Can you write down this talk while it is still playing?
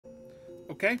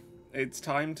Okay, it's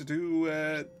time to do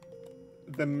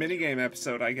the minigame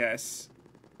episode, I guess.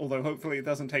 Although hopefully it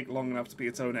doesn't take long enough to be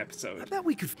its own episode. I bet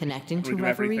we could Connecting to do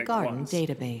Reverie everything Garden once.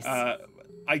 database.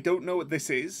 I don't know what this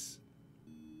is,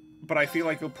 but I feel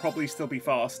like it'll probably still be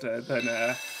faster than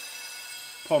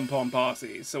Pom Pom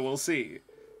Party, so we'll see.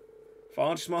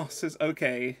 Farge Moss says,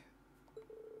 okay.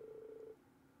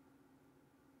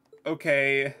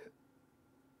 Okay.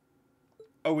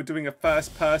 Oh, we're doing a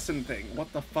first-person thing.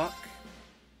 What the fuck?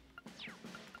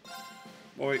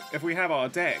 Well, if we have our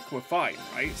deck, we're fine,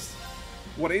 right?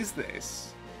 What is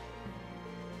this?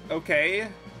 Okay.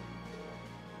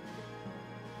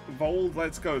 Vold,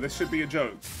 let's go. This should be a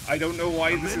joke. I don't know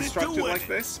why this is structured like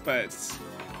this, but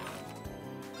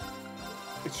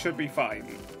it should be fine.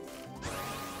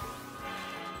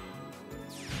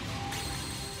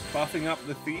 Buffing up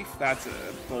the thief, that's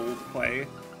a bold play.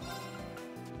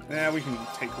 Yeah, we can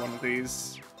take one of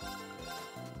these.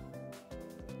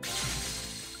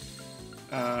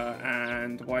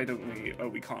 And why don't we... Oh,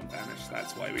 we can't vanish,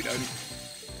 that's why we don't.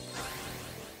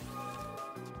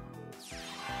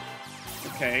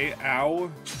 Okay, ow.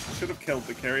 Should have killed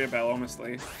the carrier bell,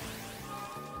 honestly.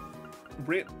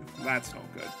 Rip. That's not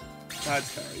good.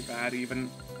 That's very bad,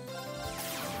 even.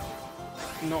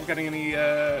 Not getting any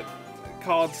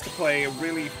cards to play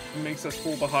really makes us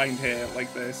fall behind here,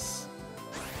 like this.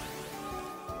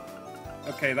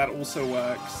 Okay, that also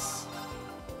works.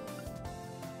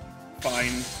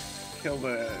 Fine. Kill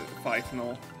the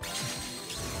Fyfnal.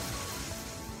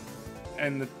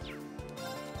 End the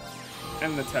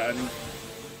turn.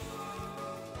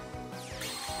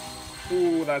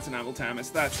 Ooh, that's an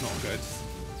Amaltamus. That's not good.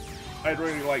 I'd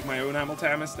really like my own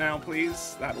Amaltamus now,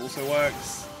 please. That also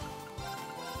works.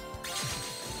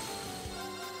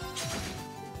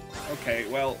 Okay,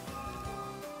 well,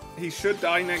 he should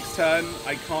die next turn.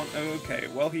 I can't... Okay,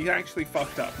 well, he actually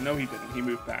fucked up. No, he didn't. He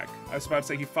moved back. I was about to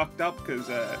say he fucked up because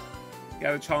he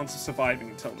had a chance of surviving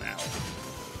until now.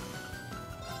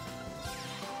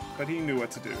 But he knew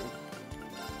what to do.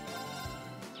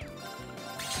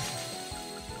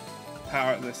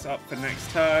 Power this up for next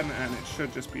turn, and it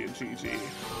should just be a GG.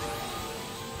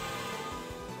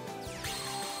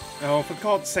 Oh, for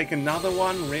God's sake, another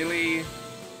one? Really?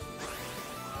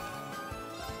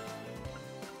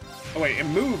 Oh wait, it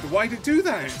moved. Why did it do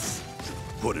that?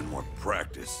 put in more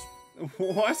practice.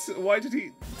 What? Why did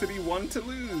he want to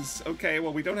lose? Okay,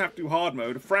 well, we don't have to do hard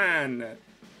mode. Fran!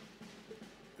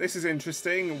 This is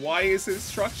interesting. Why is it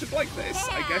structured like this?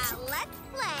 Yeah, I guess... let's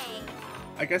play.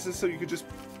 I guess it's so you could just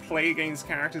play against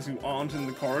characters who aren't in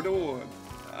the corridor.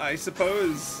 I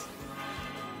suppose.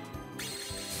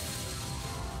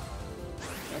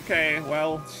 Okay,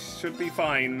 well, should be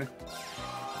fine.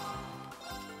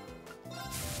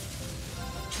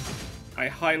 I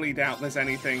highly doubt there's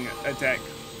anything a deck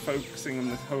focusing on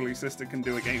the Holy Sister can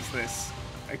do against this,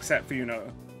 except for, you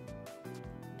know,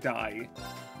 die.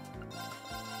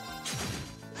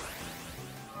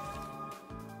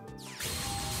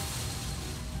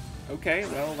 Okay,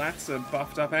 well, that's a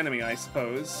buffed up enemy, I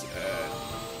suppose.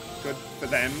 Good for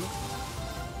them.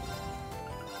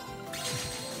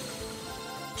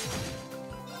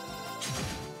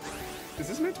 Is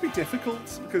this meant to be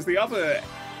difficult? Because the other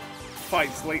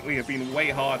fights lately have been way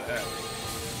harder.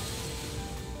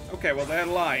 Okay, well, they're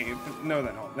live. No,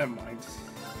 they're not. Never mind.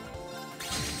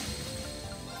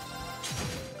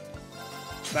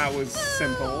 That was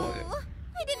simple. Ooh,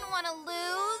 I didn't want to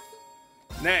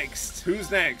lose. Next.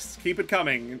 Who's next? Keep it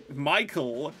coming.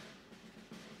 Michael.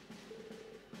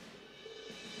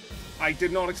 I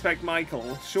did not expect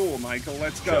Michael. Sure, Michael,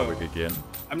 let's go. Shall we begin?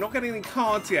 I'm not getting any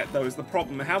cards yet, though, is the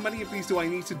problem. How many of these do I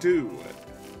need to do?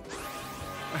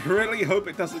 I really hope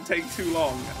it doesn't take too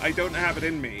long. I don't have it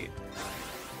in me.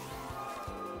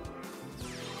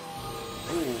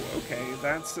 Oh, okay,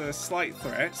 that's a slight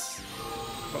threat,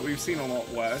 but we've seen a lot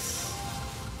worse.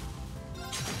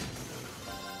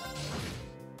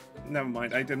 Never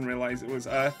mind, I didn't realize it was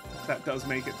Earth. That does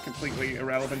make it completely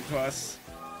irrelevant to us.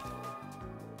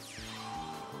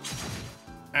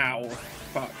 Ow.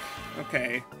 Fuck.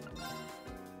 Okay.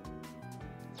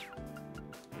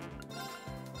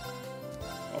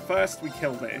 Well, first we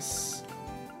kill this.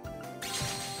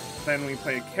 Then we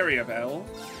play a Carrier Bell.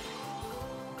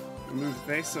 Move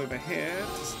this over here.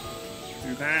 Just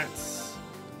do that.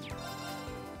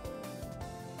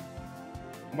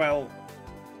 Well,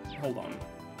 hold on.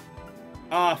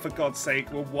 Ah, for God's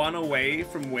sake, we're one away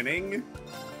from winning?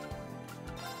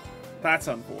 That's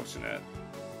unfortunate.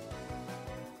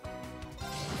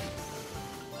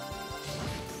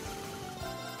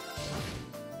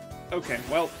 Okay,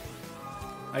 well,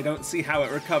 I don't see how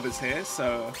it recovers here,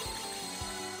 so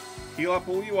heal up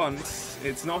all you want.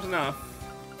 It's not enough.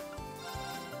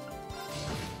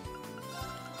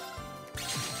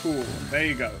 Cool. There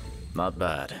you go. Not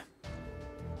bad.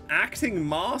 Acting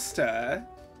master?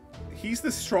 He's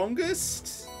the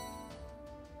strongest?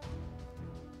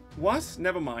 What?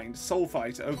 Never mind. Soul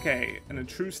fighter. Okay. And a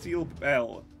true steel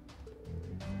bell.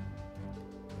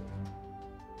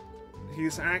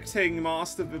 He's acting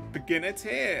master the beginner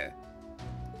tier.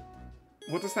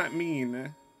 What does that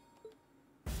mean?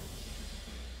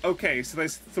 Okay, so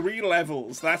there's 3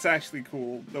 levels. That's actually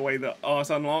cool, the way that art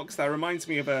unlocks. That reminds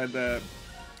me of the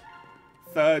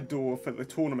 3rd door for the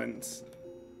tournament.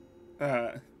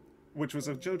 Which was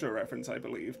a JoJo reference, I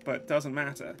believe, but doesn't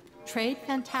matter. Trade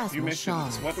phantasmal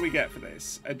missions. What do we get for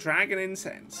this? A dragon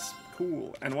incense.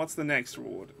 Cool. And what's the next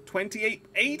reward?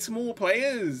 8 more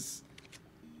players!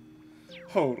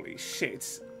 Holy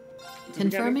shit.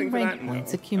 Confirming rank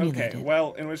points accumulated. Okay,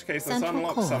 well, in which case, let's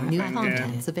unlock something new here.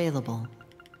 content is available.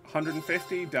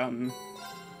 150, done.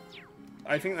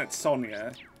 I think that's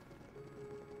Sonia.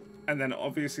 And then,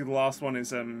 obviously, the last one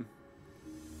is,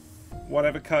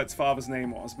 whatever Kurt's father's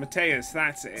name was. Mateus,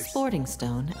 that's it. Sporting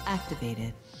Stone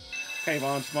activated. Okay,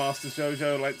 Launch Masters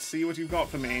Jojo, let's see what you've got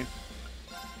for me.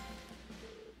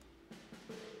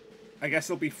 I guess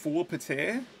there'll be 4 per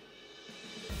tier?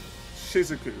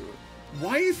 Shizuku.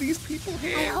 Why are these people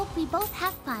here? I hope we both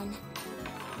have fun.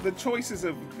 The choices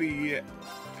of the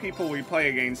people we play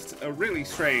against are really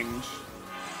strange.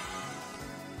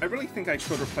 I really think I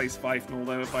could replace Vifnal,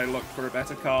 though, if I looked for a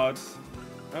better card.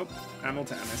 Oh,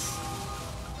 Amiltanis.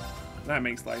 That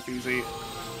makes life easy.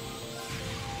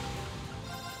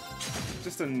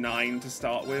 Just a 9 to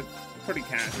start with. Pretty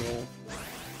casual.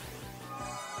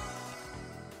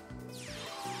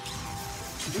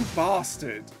 You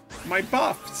bastard! My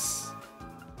buffs!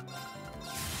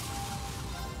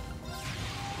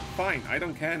 Fine, I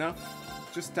don't care enough.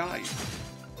 Just die.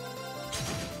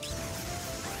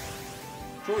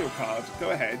 Draw your card.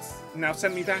 Go ahead. Now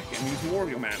send me back and use more of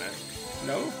your mana.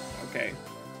 No? Okay.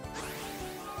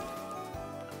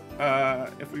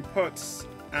 If we put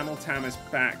Amiltamis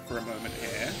back for a moment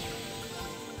here.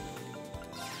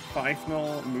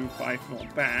 Vifnal, move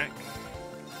Vifnal back.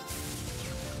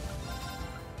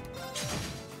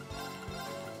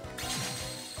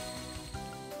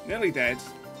 Nearly dead.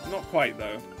 Not quite,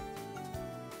 though.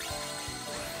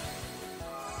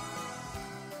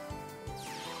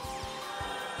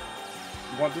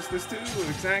 What does this do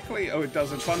exactly? Oh, it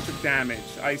does a bunch of damage.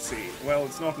 I see. Well,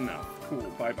 it's not enough. Cool.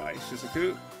 Bye-bye,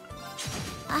 Shizuku.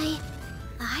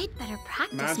 I'd better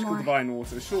practice Magical more. Divine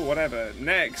Water. Sure, whatever.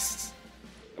 Next.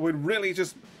 We're really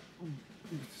just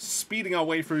speeding our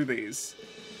way through these.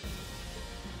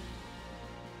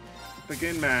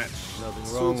 Begin match.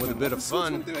 Nothing wrong with a bit of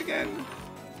fun. What does Swordsman do again?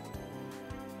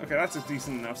 Okay, that's a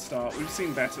decent enough start. We've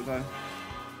seen better, though.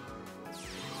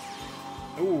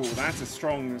 Ooh, that's a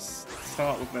strong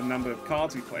start with the number of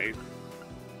cards we played.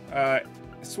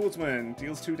 Swordsman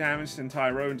deals 2 damage to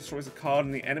entire row and destroys a card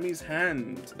in the enemy's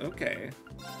hand. Okay.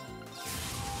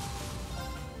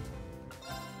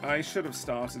 I should have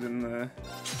started in the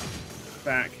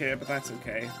back here, but that's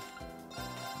okay.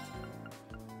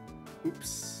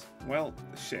 Oops. Well,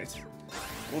 shit.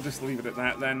 We'll just leave it at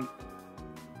that then.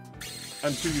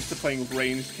 I'm too used to playing with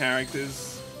ranged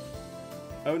characters.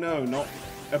 Oh no, not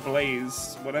a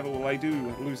blaze. Whatever will I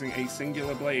do? Losing a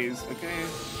singular blaze. Okay.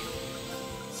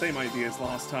 Same idea as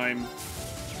last time.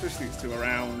 Push these 2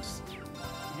 around.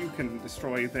 You can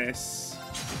destroy this.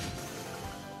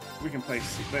 We can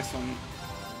place this on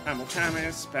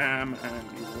Amiltamis, bam,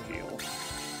 and you will heal.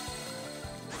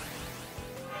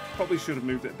 Probably should have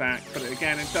moved it back, but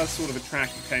again, it does sort of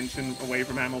attract attention away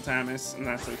from Amiltamis, and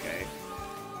that's okay.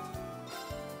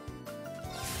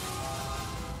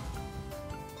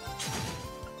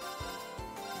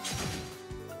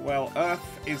 Well,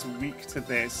 Earth is weak to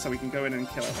this, so we can go in and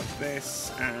kill it like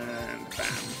this, and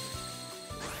bam.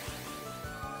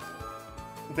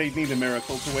 They need a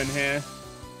miracle to win here.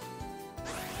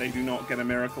 They do not get a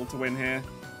miracle to win here.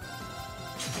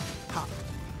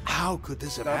 How could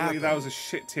this have Sadly, happened? that was a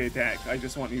shit tier deck. I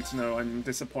just want you to know I'm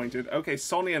disappointed. Okay,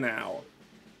 Sonia now.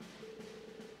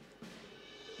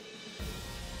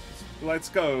 Let's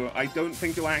go. I don't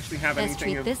think you'll actually have Let's anything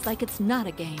treat of this like it's not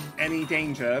a game. any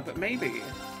danger, but maybe.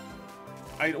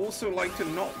 I'd also like to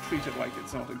not treat it like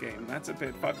it's not a game. That's a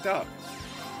bit fucked up.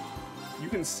 You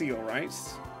can seal, right?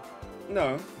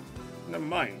 No. Never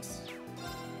mind.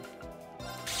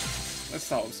 Let's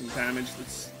start with some damage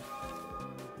that's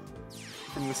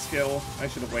from the skill. I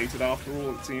should have waited after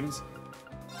all, it seems.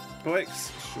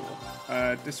 Blix?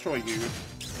 Sure. Destroy you.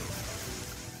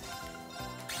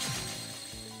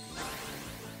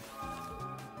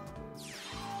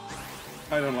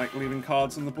 I don't like leaving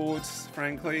cards on the board,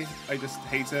 frankly. I just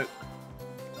hate it.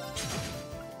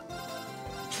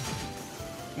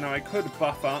 Now, I could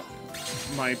buff up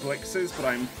my Blixes, but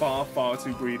I'm far, far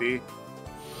too greedy.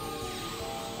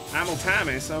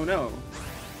 Amiltamis, oh no.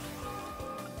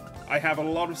 I have a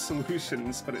lot of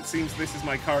solutions, but it seems this is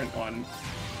my current one.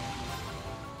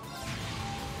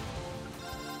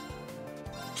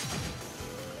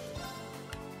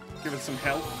 Give it some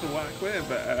health to work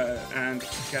with, and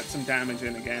get some damage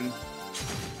in again.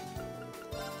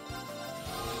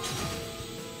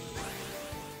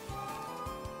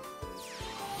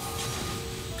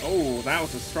 Oh, that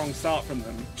was a strong start from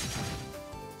them.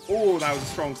 Oh, that was a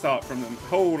strong start from them.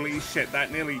 Holy shit,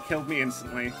 that nearly killed me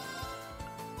instantly.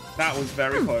 That was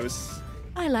very close.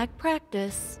 I lack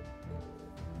practice.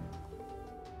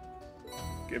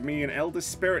 Give me an Elder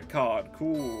Spirit card.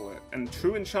 Cool. And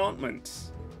True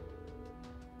Enchantment.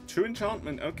 True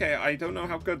Enchantment. Okay, I don't know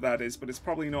how good that is, but it's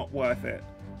probably not worth it.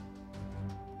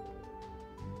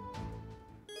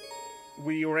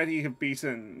 We already have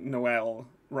beaten Noelle,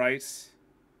 right?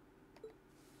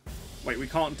 Wait, we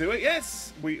can't do it?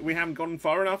 Yes! We haven't gone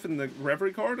far enough in the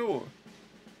Reverie corridor.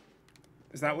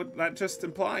 Is that what that just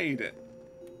implied?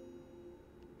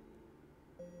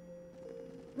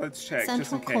 Let's check, just in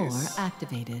Central case. core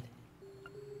activated.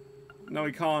 No,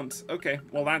 we can't. Okay,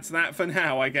 well that's that for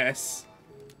now, I guess.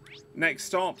 Next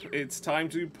stop, it's time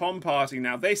to do Pom Party.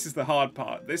 Now, this is the hard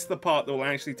part. This is the part that will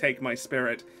actually take my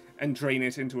spirit and drain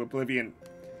it into oblivion.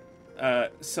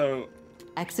 So...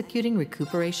 Executing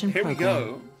recuperation here program. we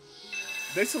go.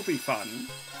 This'll be fun.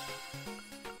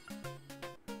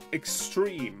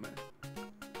 Extreme.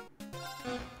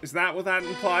 Is that what that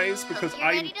implies? Because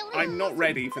I'm not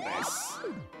ready for this.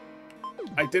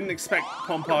 I didn't expect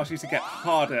Pom Party to get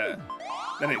harder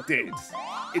than it did.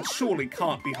 It surely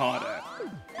can't be harder.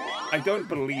 I don't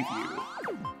believe you.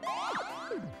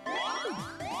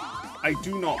 I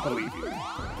do not believe you.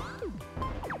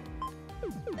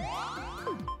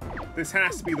 This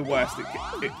has to be the worst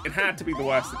it had to be the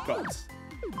worst it got.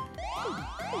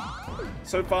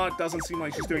 So far, it doesn't seem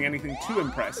like she's doing anything too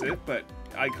impressive, but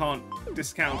I can't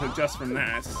discount her just from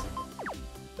that.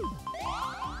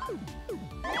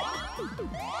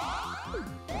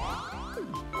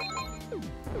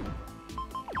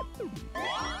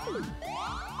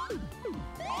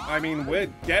 I mean, we're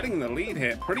getting the lead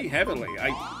here pretty heavily.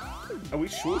 Are we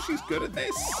sure she's good at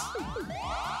this?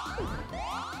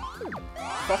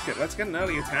 Fuck it, let's get an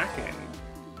early attack in.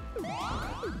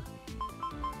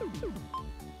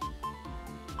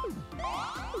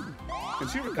 Can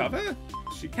she recover?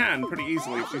 She can pretty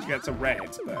easily if she gets a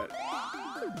red, but...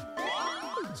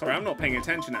 Sorry, I'm not paying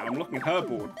attention now. I'm looking at her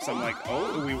board, so I'm like,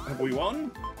 oh, have we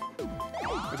won?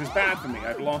 Which is bad for me.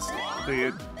 I've lost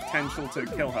the potential to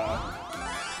kill her.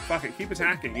 Fuck it, keep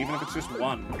attacking, even if it's just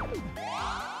one.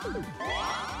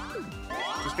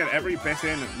 Just get every bit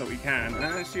in that we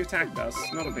can. She attacked us.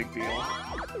 Not a big deal.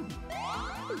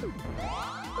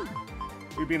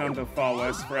 We've been under far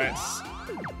worse threats.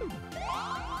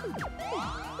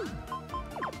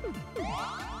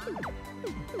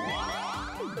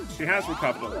 She has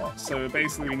recovered a lot, so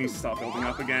basically we need to start building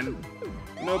up again.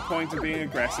 No point in being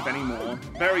aggressive anymore.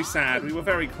 Very sad. We were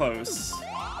very close.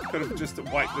 Could have just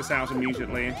wiped this out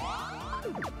immediately.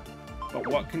 But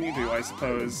what can you do, I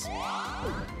suppose?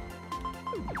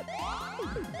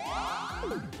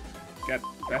 Get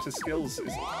better skills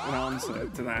is an answer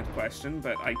to that question,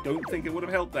 but I don't think it would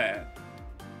have helped there.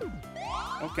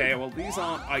 Okay, well, these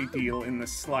aren't ideal in the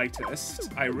slightest.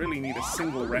 I really need a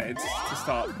single red to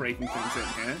start breaking things in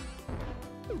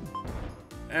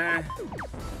here.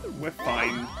 We're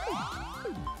fine.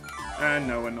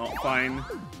 No, we're not fine.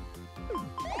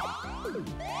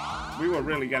 We were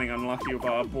really getting unlucky with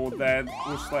our board there,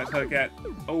 which let her get...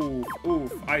 Oh,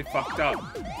 oof, I fucked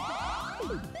up.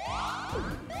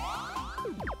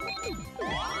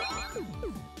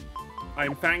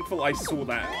 I'm thankful I saw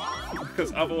that,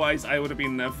 because otherwise I would have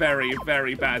been in a very,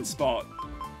 very bad spot.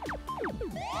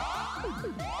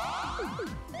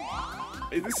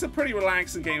 This is a pretty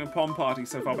relaxing game of Pom Party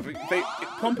so far, but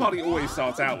Pom Party always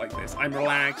starts out like this. I'm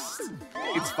relaxed,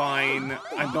 it's fine,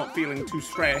 I'm not feeling too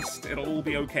stressed, it'll all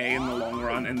be okay in the long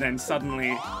run, and then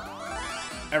suddenly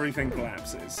everything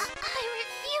collapses. I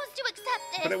refuse to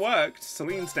accept this! But it worked.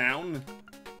 Celine's down.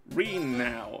 Reen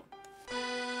now.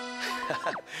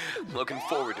 Looking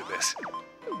forward to this.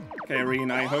 Okay,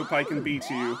 Reen, I hope I can beat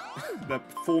you. The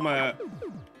former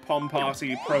Pom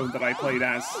Party pro that I played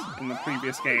as in the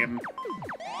previous game.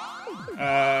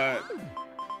 It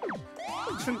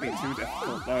shouldn't be too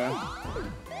difficult, though.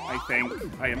 I think.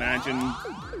 I imagine.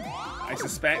 I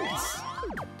suspect.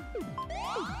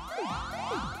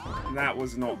 That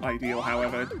was not ideal,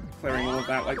 however, clearing all of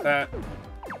that like that.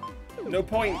 No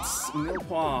points! Nil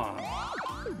point.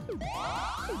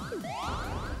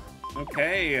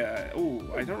 Okay,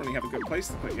 ooh, I don't really have a good place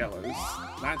to put yellows.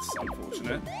 That's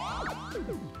unfortunate.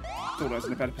 Thought I was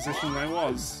in a better position than I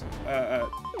was.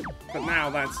 But now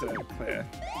that's clear.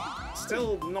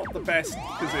 Still not the best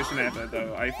position ever,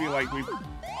 though. I feel like we've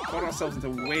got ourselves into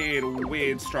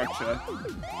weird structure.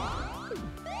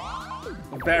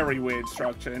 A very weird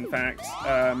structure, in fact.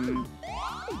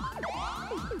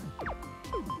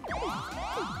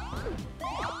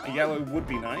 A yellow would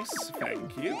be nice,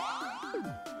 thank you.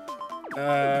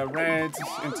 Red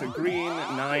into green,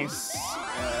 nice.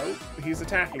 He's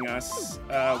attacking us.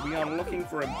 We are looking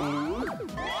for a blue.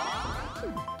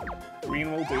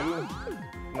 Green will do,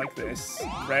 like this.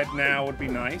 Red now would be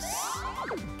nice.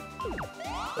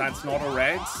 That's not a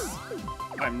red.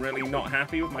 I'm really not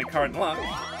happy with my current luck.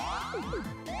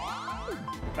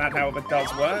 That, however,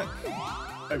 does work.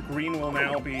 A green will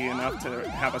now be enough to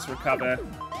have us recover.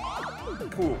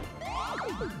 Cool.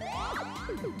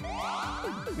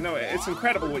 You know, it's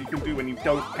incredible what you can do when you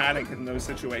don't panic in those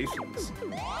situations.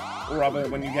 Or rather,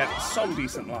 when you get some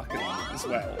decent luck in them as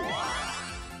well.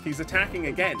 He's attacking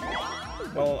again.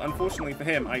 Well, unfortunately for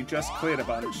him, I just cleared a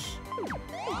bunch.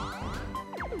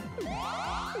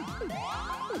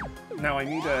 Now I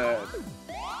need a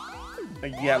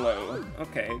yellow.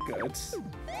 Okay, good.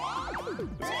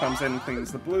 This comes in,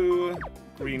 cleans the blue.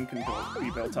 Green can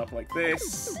be built up like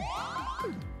this.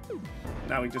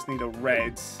 Now we just need a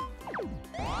red.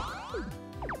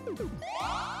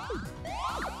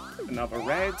 Another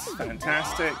red,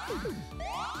 fantastic.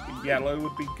 Yellow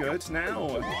would be good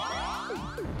now.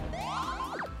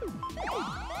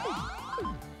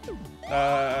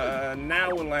 Now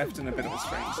we're left in a bit of a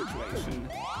strange situation.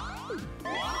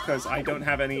 Because I don't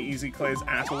have any easy clears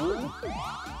at all.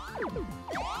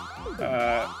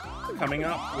 Coming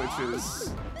up, which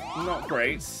is not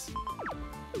great.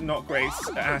 Not great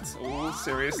at all.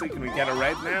 Seriously, can we get a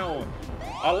red now?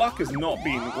 Our luck has not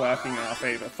been working in our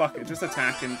favor. Fuck it, just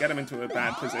attack him, get him into a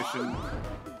bad position.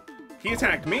 He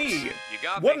attacked me! You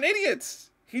got what me. an idiot!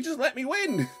 He just let me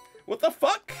win! What the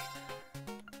fuck?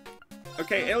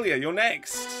 Okay, Ilya, you're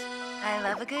next. I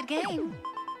love a good game.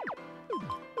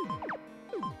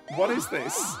 What is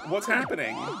this? What's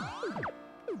happening?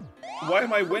 Why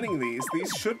am I winning these?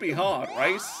 These should be hard,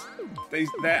 right? They're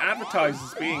advertised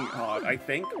as being hard, I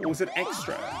think. Or was it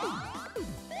extra?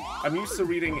 I'm used to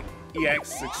reading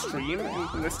EX extreme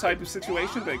in this type of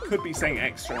situation, but it could be saying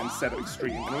extra instead of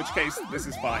extreme, in which case this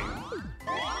is fine.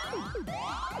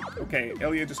 Okay,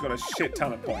 Ilya just got a shit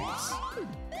ton of points.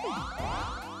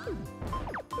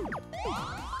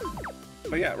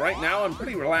 But yeah, right now I'm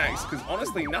pretty relaxed, because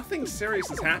honestly, nothing serious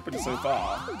has happened so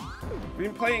far. We've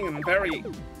been playing in very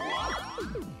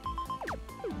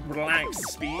relaxed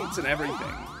speeds and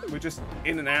everything. We're just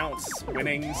in and out,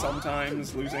 winning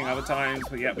sometimes, losing other times,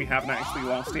 but yet we haven't actually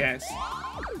lost yet.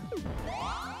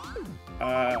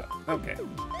 Okay.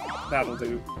 That'll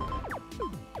do.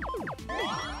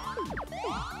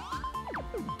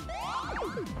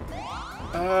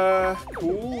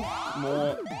 Cool.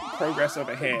 More progress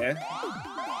over here.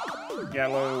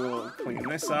 Yellow will clean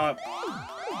this up.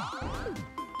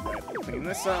 Red will clean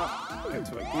this up.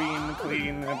 Into a green,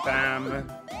 clean,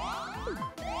 bam.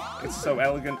 It's so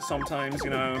elegant sometimes,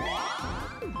 you know.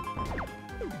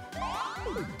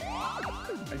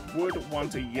 I would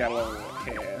want a yellow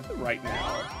here right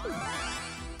now.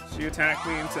 She attacked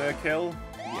me into a kill?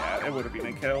 Yeah, it would have been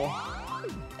a kill.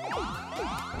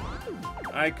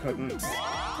 I couldn't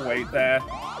wait there.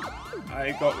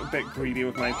 I got a bit greedy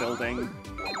with my building.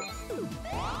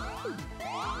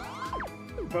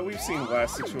 But we've seen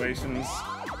worse situations.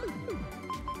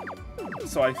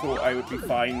 So I thought I would be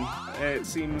fine. It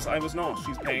seems I was not.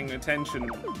 She's paying attention.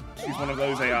 She's one of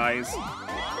those AIs.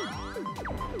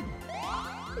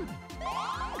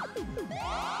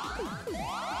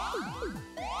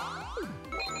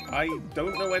 I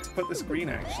don't know where to put this green,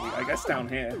 actually. I guess down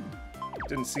here.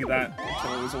 Didn't see that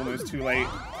until it was almost too late.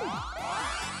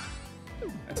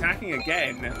 Attacking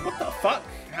again? What the fuck?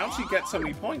 How'd she get so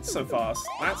many points so fast?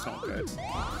 That's not good.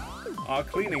 Our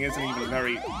cleaning isn't even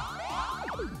very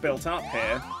built up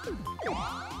here.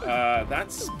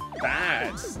 That's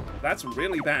bad. That's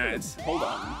really bad. Hold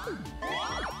on.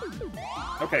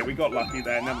 Okay, we got lucky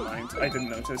there. Never mind. I didn't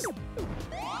notice.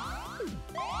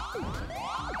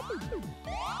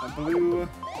 A blue.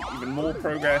 Even more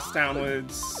progress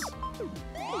downwards.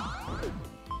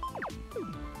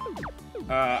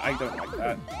 I don't like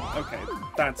that. Okay,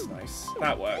 that's nice.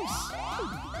 That works.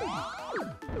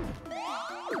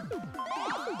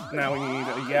 Now we need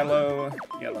a yellow.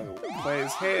 Yellow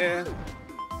plays here.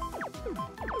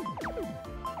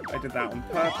 I did that on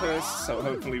purpose, so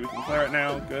hopefully we can clear it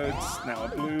now. Good. Now a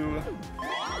blue.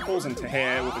 Falls into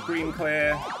here with a green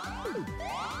clear.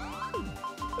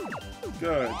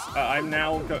 Good.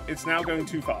 It's now going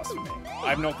too fast for me.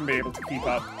 I'm not going to be able to keep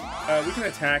up. We can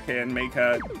attack here and make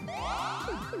her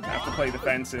have to play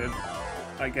defensive,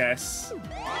 I guess.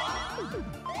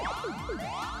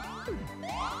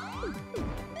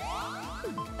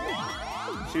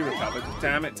 She recovered.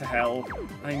 Damn it to hell.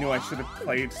 I knew I should have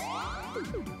played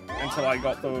until I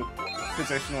got the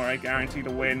position where I guaranteed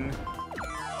a win.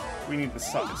 We need the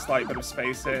slight bit of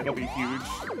space here. It'll be huge.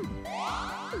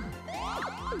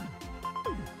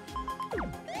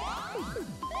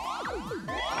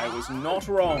 I was not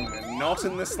wrong, not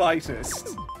in the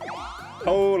slightest.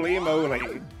 Holy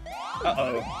moly.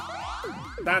 Uh-oh.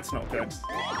 That's not good.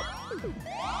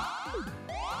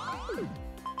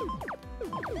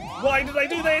 Why did I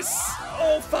do this?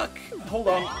 Oh, fuck. Hold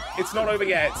on. It's not over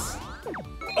yet.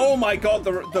 Oh my god,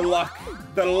 the luck.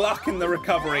 The luck in the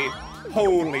recovery.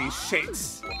 Holy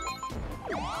shit.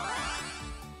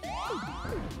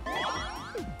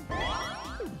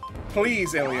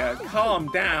 Please, Ilya, calm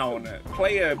down.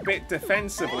 Play a bit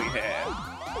defensively here.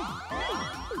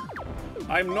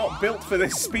 I'm not built for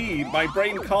this speed. My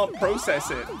brain can't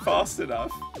process it fast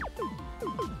enough.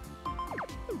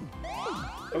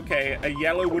 Okay, a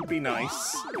yellow would be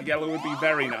nice. A yellow would be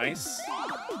very nice.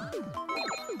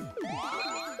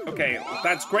 Okay,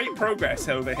 that's great progress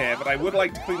over here, but I would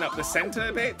like to clean up the center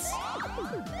a bit.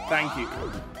 Thank you.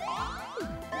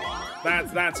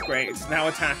 That's great. Now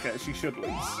attack her. She should lose.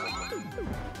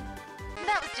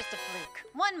 That was just a fluke.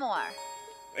 One more.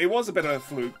 It was a bit of a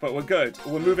fluke, but we're good.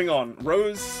 We're moving on.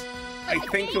 Rose, I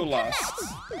think you'll last.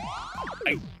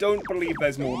 I don't believe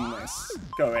there's more than this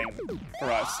going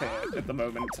for us here at the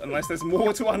moment, unless there's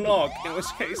more to unlock, in which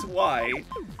case, why?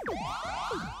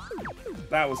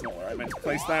 That was not where I meant to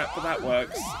place that, but that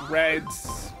works.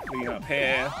 Reds, clean up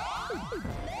here.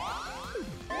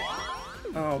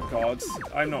 Oh god,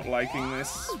 I'm not liking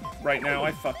this right now.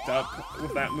 I fucked up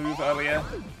with that move earlier.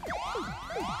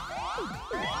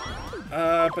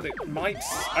 But it might,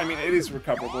 I mean, it is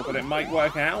recoverable, but it might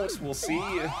work out. We'll see.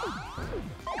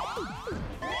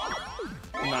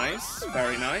 Nice,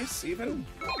 very nice, even.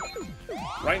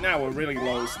 Right now, we're really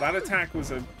low, so that attack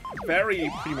was a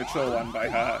very premature one by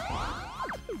her.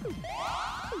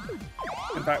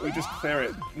 In fact, we just clear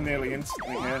it nearly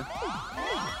instantly here.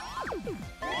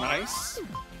 Nice.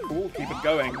 Cool, keep it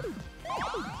going.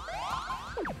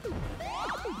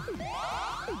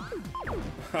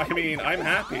 I mean, I'm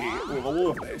happy with all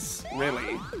of this,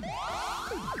 really.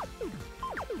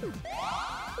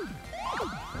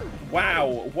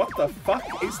 Wow, what the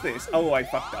fuck is this? Oh, I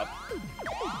fucked up.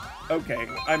 Okay,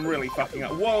 I'm really fucking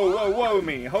up. Whoa, whoa, whoa,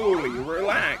 me. Holy,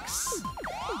 relax.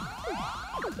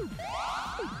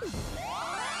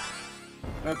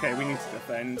 Okay, we need to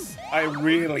defend. I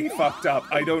really fucked up.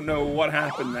 I don't know what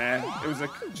happened there. It was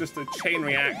just a chain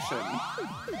reaction.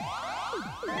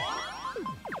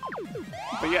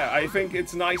 But yeah, I think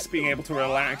it's nice being able to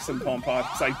relax in Pompard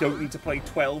because I don't need to play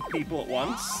 12 people at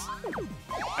once.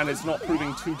 And it's not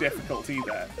proving too difficult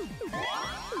either.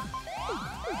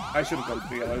 I should have gone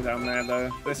for the yellow down there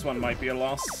though. This one might be a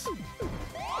loss.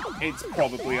 It's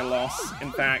probably a loss.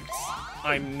 In fact,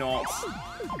 I'm not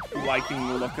liking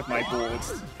the look of my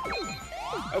boards.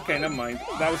 Okay, never mind.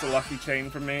 That was a lucky chain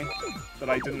from me that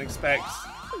I didn't expect.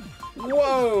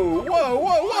 Whoa! Whoa,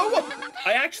 whoa, whoa, whoa!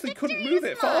 I actually couldn't move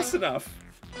it fast enough.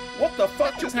 What the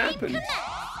fuck just happened?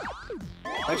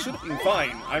 I should have been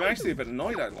fine. I'm actually a bit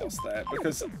annoyed I lost there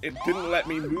because it didn't let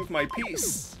me move my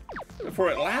piece before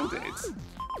it landed.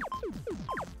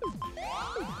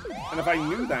 And if I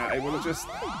knew that, I would have just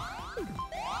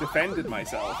defended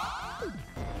myself.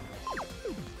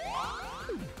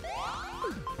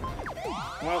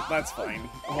 Well, that's fine.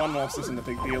 One loss isn't a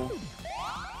big deal.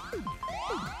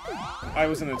 I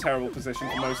was in a terrible position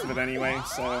for most of it anyway,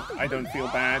 so I don't feel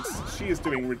bad. She is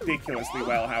doing ridiculously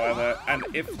well, however, and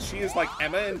if she is like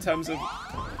Emma in terms of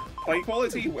play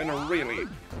quality, we're in a really,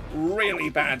 really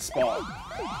bad spot.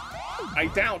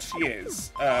 I doubt she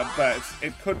is, but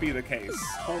it could be the case.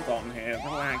 Hold on here.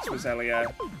 Relax,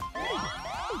 Roselia.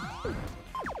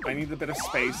 I need a bit of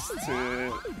space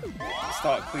to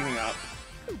start cleaning up.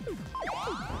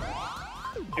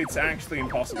 It's actually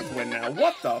impossible to win now.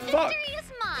 What the fuck?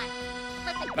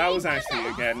 That was actually,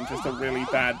 again, just a really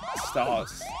bad start.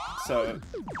 So,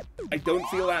 I don't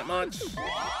feel that much.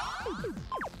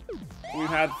 We've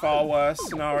had far worse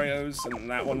scenarios, and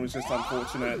that one was just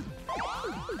unfortunate.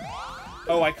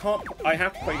 Oh, I can't. I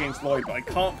have to play against Lloyd, but I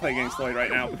can't play against Lloyd right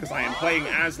now because I am playing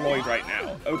as Lloyd right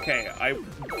now. Okay, I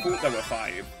thought there were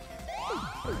 5.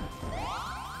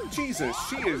 Jesus,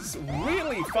 she is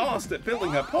really fast at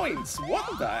building her points.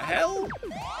 What the hell?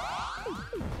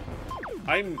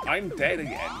 I'm dead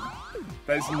again.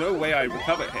 There's no way I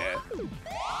recover here.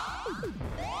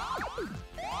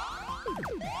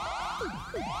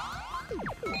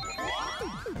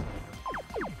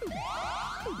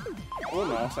 Or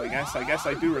not, I guess. I guess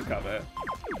I do recover.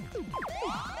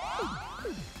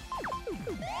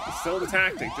 It's still the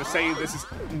tactic. Just say this is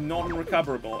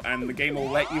non-recoverable and the game will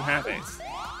let you have it.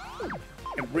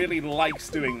 It really likes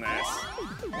doing this.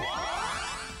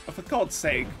 Oh, for God's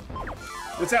sake.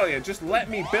 Roselia, just let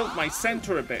me build my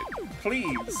center a bit,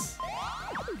 please.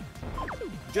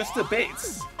 Just a bit.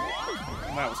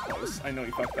 That was close. I know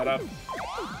you fucked that up.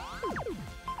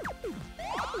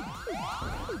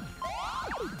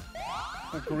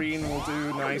 A green will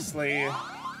do nicely.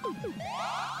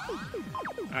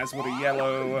 As would a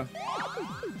yellow.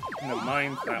 Never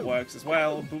mind, that works as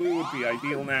well. Blue would be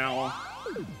ideal now.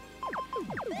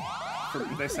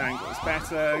 From this angle is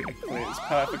better. It clears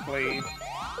perfectly.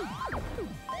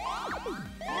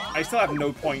 I still have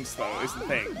no points, though, is the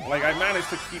thing. Like, I managed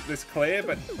to keep this clear,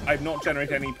 but I've not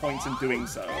generated any points in doing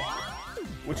so.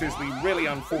 Which is the really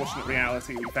unfortunate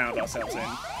reality we found ourselves in.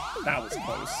 That was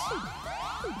close.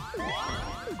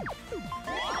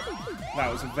 That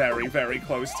was very, very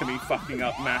close to me fucking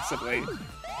up massively.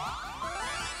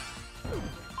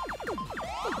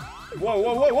 Whoa,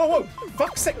 whoa, whoa, whoa, whoa!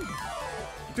 Fuck's sake!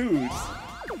 Dudes.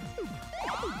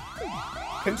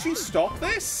 Can she stop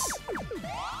this?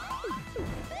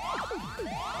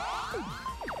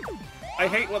 I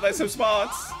hate when they're so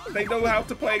smart. They know how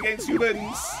to play against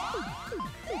humans.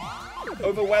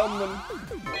 Overwhelm them.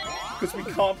 Because we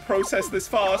can't process this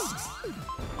fast.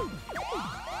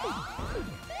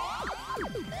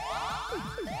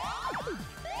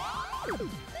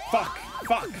 Fuck!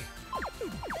 Fuck!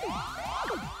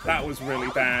 That was really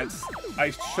bad.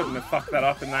 I shouldn't have fucked that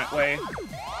up in that way.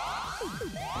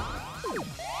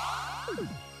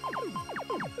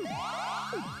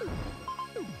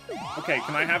 Okay,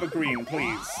 can I have a green,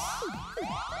 please?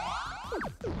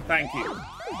 Thank you.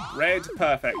 Red,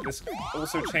 perfect. This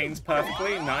also chains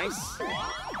perfectly. Nice.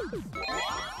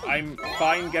 I'm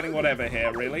fine getting whatever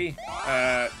here, really.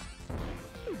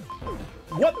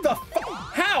 What the fuck?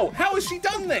 How? How has she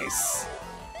done this?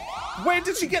 Where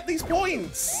did she get these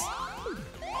points?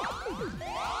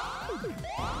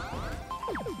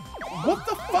 What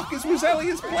the fuck is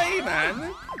Roselia's play,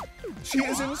 man? She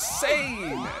is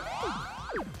insane.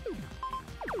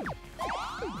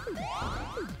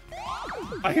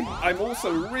 I'm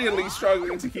also really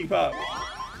struggling to keep up.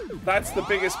 That's the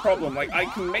biggest problem. Like, I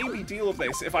can maybe deal with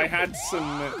this if I had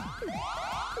some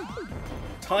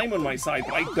time on my side,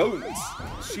 but I don't.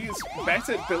 She's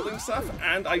better at building stuff,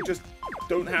 and I just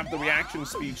don't have the reaction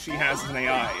speed she has as an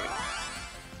AI.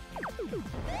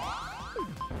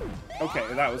 Okay,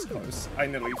 that was close. I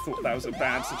nearly thought that was a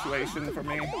bad situation for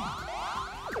me.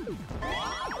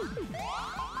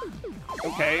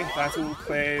 Okay, that all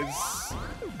clears.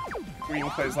 Green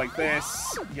clears like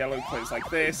this. Yellow clears like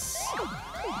this.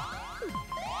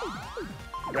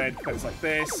 Red clears like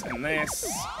this and this.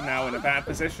 Now in a bad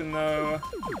position, though.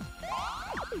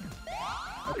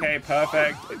 Okay,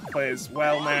 perfect. It clears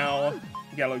well now.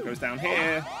 Yellow goes down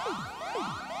here.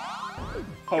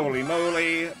 Holy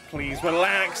moly. Please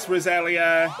relax,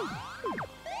 Roselia.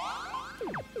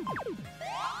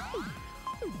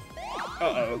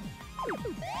 Uh-oh.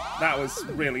 That was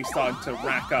really starting to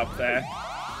rack up there.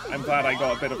 I'm glad I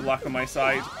got a bit of luck on my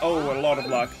side. Oh, a lot of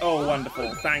luck. Oh,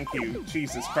 wonderful. Thank you.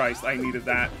 Jesus Christ, I needed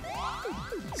that.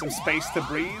 Some space to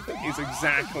breathe is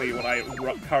exactly what I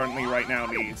currently right now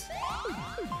need.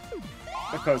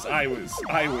 Because I was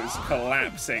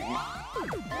collapsing.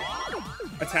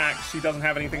 Attack. She doesn't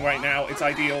have anything right now. It's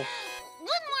ideal. One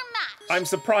more match. I'm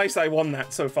surprised I won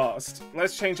that so fast.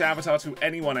 Let's change avatar to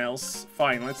anyone else.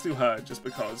 Fine, let's do her, just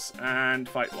because. And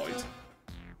fight Lloyd.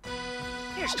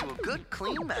 Here's to a good,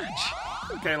 clean match.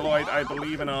 Okay, Lloyd, I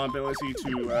believe in our ability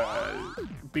to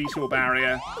beat your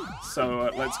barrier, so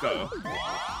let's go.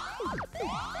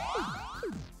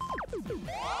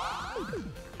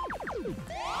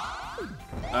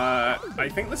 I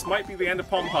think this might be the end of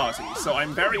Pom Party, so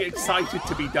I'm very excited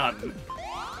to be done.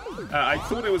 I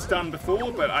thought it was done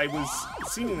before, but I was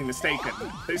seemingly mistaken.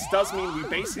 This does mean we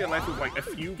basically are left with like a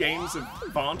few games of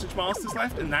Vantage Masters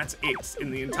left, and that's it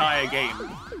in the entire game.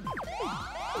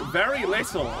 Very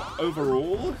little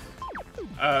overall,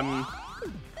 and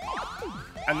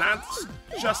that's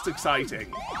just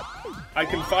exciting. I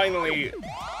can finally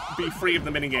be free of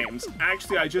the minigames.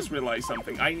 Actually, I just realized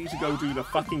something. I need to go do the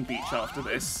fucking beach after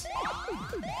this.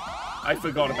 I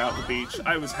forgot about the beach.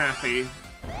 I was happy.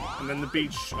 And then the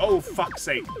beach... Oh, fuck's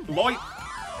sake. Lloyd!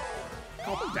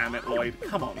 God damn it, Lloyd.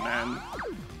 Come on, man.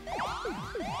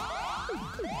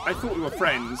 I thought we were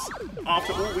friends.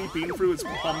 After all we've been through as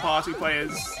Pom Party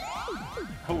players...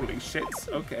 Holy shit.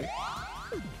 Okay.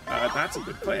 That's a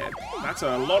good clear. That's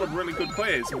a lot of really good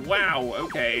clears. Wow,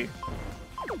 okay.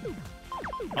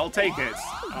 I'll take it.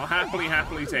 I'll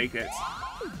happily take it.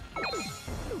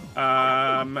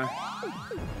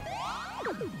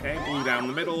 Okay, blue down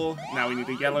the middle. Now we need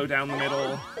a yellow down the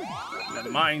middle. Never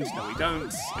mind. No, we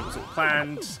don't. It was all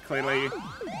planned, clearly.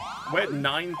 We're at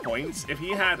 9 points. If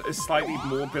he had a slightly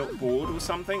more built board or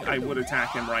something, I would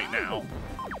attack him right now.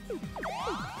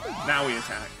 Now we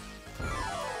attack.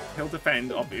 He'll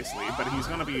defend, obviously, but he's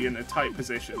going to be in a tight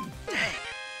position.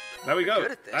 There we go.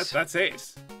 That's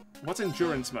it. What's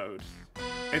endurance mode?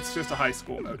 It's just a high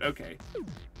score mode. Okay.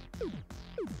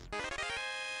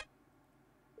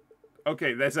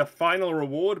 Okay, there's a final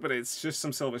reward, but it's just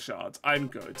some silver shards. I'm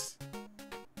good.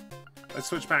 Let's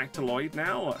switch back to Lloyd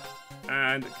now.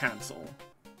 And cancel.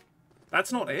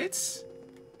 That's not it?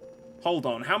 Hold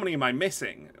on, how many am I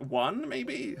missing? 1,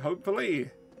 maybe?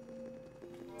 Hopefully.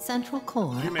 Central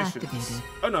core New missions. activated.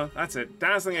 Oh no, that's it.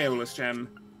 Dazzling Aeolus Gem.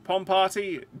 Pom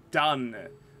Party, done.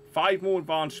 5 more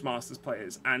Advanced Masters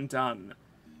players, and done.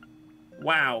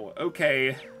 Wow,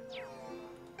 okay.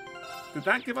 Did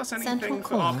that give us anything Central for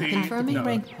core RP? confirming No.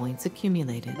 rank points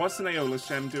accumulated. What's an Aeolus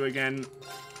Gem do again?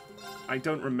 I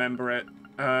don't remember it.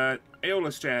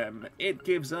 Aeolus Gem. It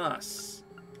gives us...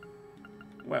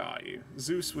 Where are you?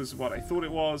 Zeus was what I thought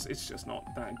it was. It's just not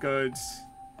that good.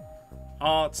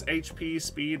 Arts, HP,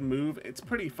 speed, move. It's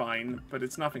pretty fine, but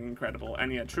it's nothing incredible.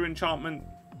 And yeah, True Enchantment.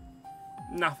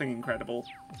 Nothing incredible.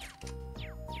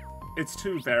 It's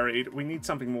too varied. We need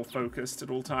something more focused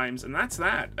at all times. And that's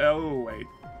that. Oh, wait.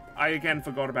 I again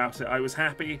forgot about it. I was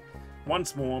happy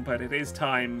once more, but it is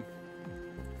time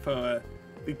for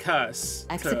the curse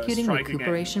Executing to strike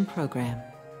recuperation again. program.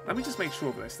 Let me just make sure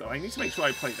of this, though. I need to make sure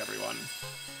I played everyone.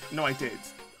 No, I did.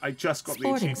 I just got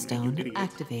Sporting the achievement, you stone idiot.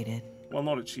 activated. Well,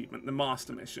 not achievement, the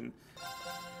master mission.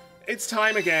 It's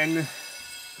time again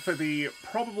for the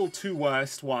probable 2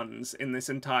 worst ones in this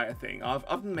entire thing, other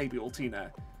than maybe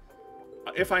Altina.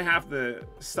 If I have the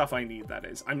stuff I need, that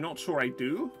is. I'm not sure I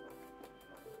do.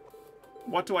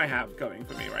 What do I have going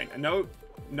for me right now?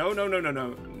 No.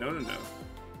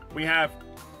 We have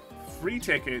 3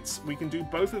 tickets. We can do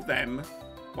both of them.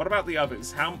 What about the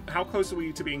others? How close are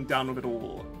we to being done with it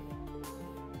all?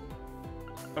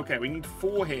 Okay, we need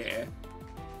 4 here.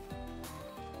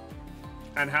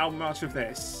 And how much of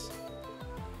this?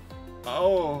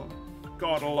 Oh,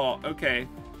 God, a lot. Okay.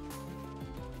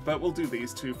 But we'll do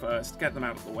these 2 first. Get them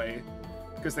out of the way.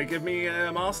 Because they give me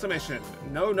a master mission.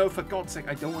 No, for God's sake,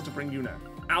 I don't want to bring Yuna.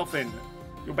 Alfin,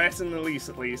 you're better than Elise,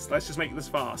 at least. Let's just make this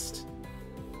fast.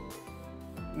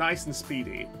 Nice and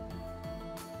speedy.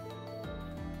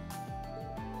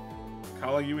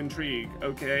 Color you intrigue.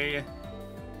 Okay.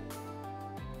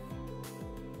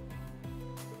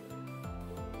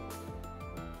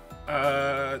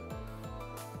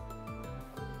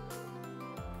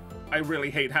 I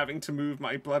really hate having to move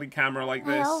my bloody camera like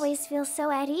this. I always feel so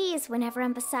at ease whenever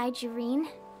I'm beside you, Reen.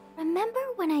 Remember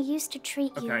when I used to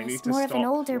treat you as more of an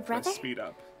older brother? Speed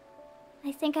up.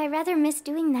 I think I rather miss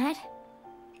doing that.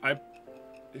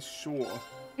 Sure.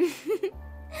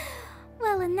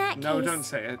 Well, in that case... No, don't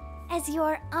say it. As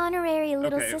your honorary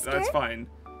little sister... Okay, that's fine.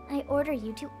 I order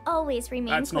you to always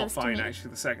remain close to me. That's not fine,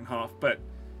 actually, the second half, but...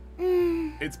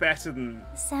 It's better than...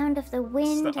 The sound of the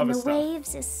wind and the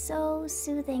waves is so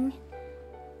soothing.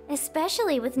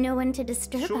 Especially with no one to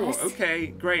disturb us. Sure, okay,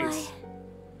 great. Why,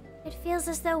 it feels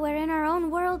as though we're in our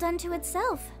own world unto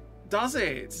itself. Does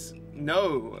it?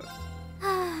 No.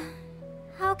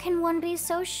 How can one be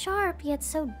so sharp yet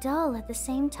so dull at the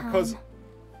same time? Because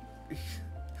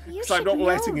I'm not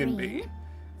letting him be.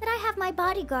 That I have my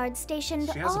bodyguard stationed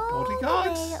She has a all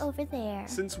bodyguard? the way over there.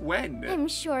 Since when? I'm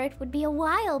sure it would be a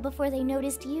while before they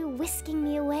noticed you whisking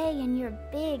me away in your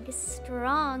big,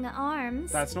 strong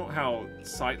arms. That's not how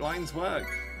sightlines work.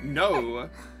 No.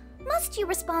 Must you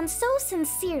respond so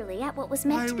sincerely at what was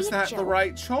meant to be a joke? Why was that the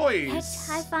right choice?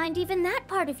 Yet I find even that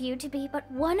part of you to be but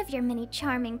one of your many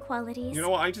charming qualities. You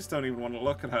know what? I just don't even want to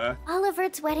look at her.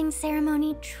 Oliver's wedding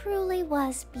ceremony truly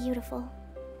was beautiful.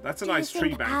 That's a nice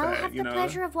tree back I'll there, have you the know.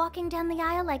 pleasure of walking down the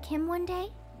aisle like him one day?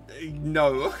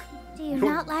 No. Do you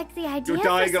not like the idea? You're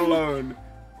dying alone.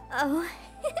 Oh.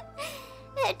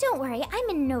 Don't worry, I'm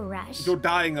in no rush. You're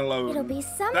dying alone. It'll be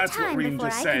some That's time what Rean before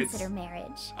just I said. consider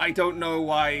marriage. I don't know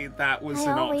why that was an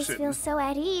option. I always feel so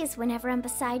at ease whenever I'm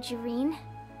beside you, Rean.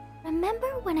 Remember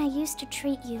when I used to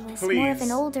treat you as more of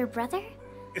an older brother?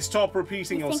 Stop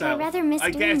repeating you yourself. Think I rather miss I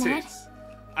doing get that? it.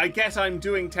 I guess I'm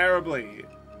doing terribly.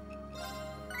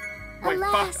 Wait,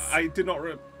 Alas, fuck, I did not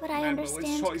but I remember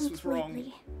understand which choice was wrong.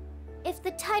 completely. If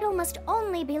the title must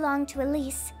only belong to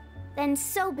Elise, then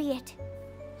so be it.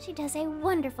 She does a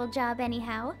wonderful job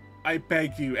anyhow. I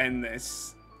beg you, end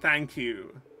this. Thank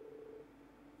you.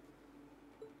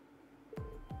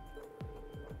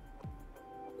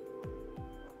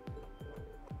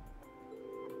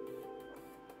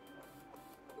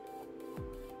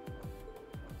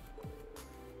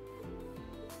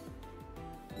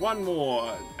 One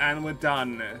more, and we're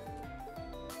done.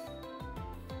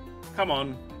 Come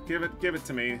on, give it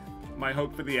to me. My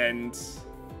hope for the end.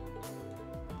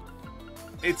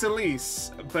 It's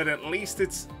Elise, but at least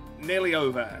it's nearly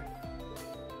over.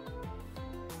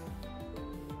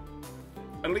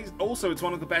 At least, also, it's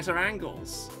one of the better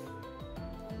angles.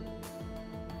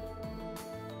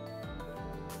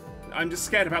 I'm just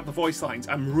scared about the voice lines.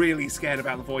 I'm really scared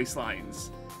about the voice lines.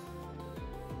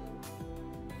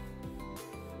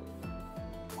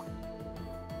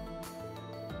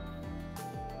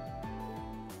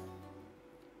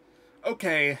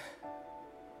 Okay.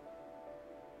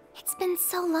 It's been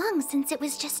so long since it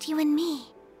was just you and me.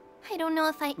 I don't know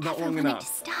if I ever want it to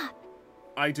stop.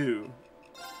 I do.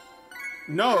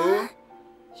 No!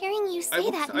 Hearing you say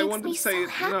that makes me so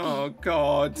happy. Oh,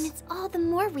 God. And it's all the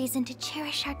more reason to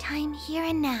cherish our time here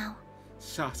and now.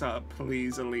 Shut up,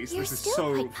 please, Elise. You're this is still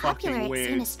so quite popular fucking weird. at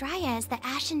St. Estrella as the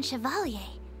Ashen Chevalier.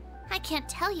 I can't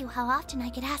tell you how often I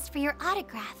get asked for your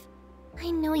autograph.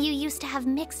 I know you used to have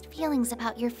mixed feelings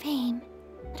about your fame,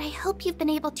 but I hope you've been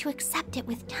able to accept it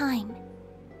with time.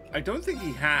 I don't think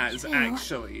he has,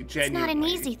 actually, genuinely. It's not an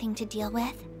easy thing to deal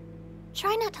with.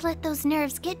 Try not to let those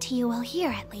nerves get to you while here,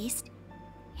 at least.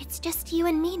 It's just you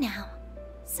and me now,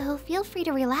 so feel free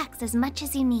to relax as much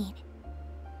as you need.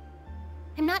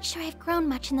 I'm not sure I've grown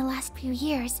much in the last few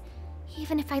years,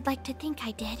 even if I'd like to think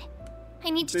I did. I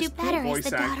need to do better as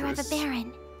the daughter of a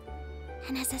baron,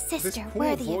 and as a sister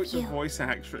worthy of you. The voice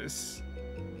actress.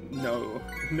 No.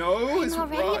 No, I'm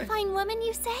already a fine woman,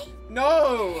 you say?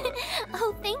 No!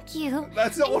 Oh, thank you.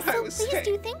 That's not what I was saying. I'm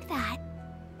so pleased you think that.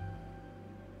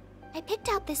 I picked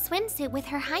out this swimsuit with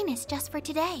Her Highness just for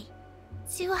today.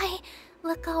 Do I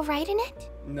look all right in it?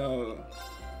 No.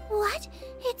 What?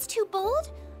 It's too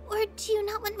bold? Or do you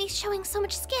not want me showing so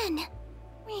much skin?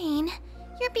 Rean,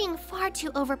 you're being far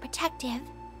too overprotective.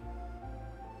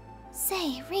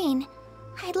 Say, Rean,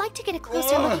 I'd like to get a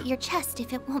closer look at your chest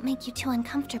if it won't make you too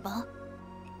uncomfortable.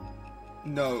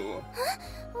 No. Huh?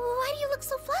 Why do you look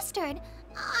so flustered?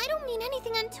 I don't mean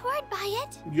anything untoward by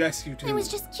it. Yes, you do. I was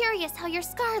just curious how your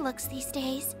scar looks these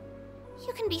days.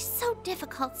 You can be so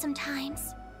difficult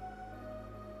sometimes.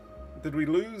 Did we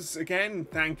lose again?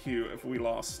 Thank you if we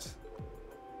lost.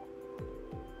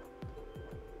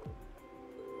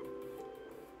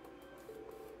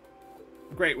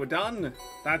 Great, we're done.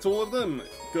 That's all of them.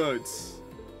 Good.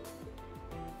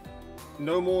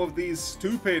 No more of these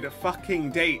stupid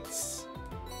fucking dates.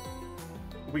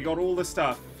 We got all the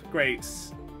stuff. Great.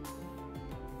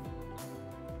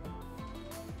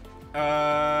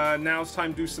 Now it's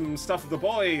time to do some stuff with the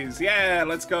boys. Yeah,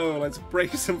 let's go. Let's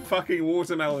break some fucking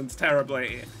watermelons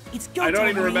terribly. I don't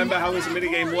even remember how this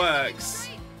minigame works.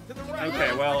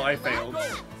 Okay, well, I failed.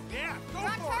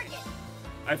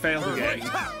 I failed again.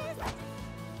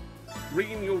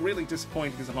 Rean, you're really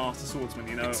disappointing as a master swordsman,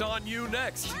 you know. It's on you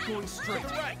next. Going straight.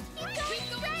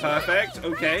 Perfect.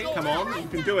 Okay, come on. You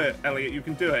can do it, Elliot. You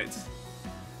can do it.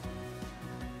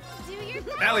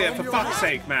 Elliot, for fuck's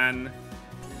sake, man.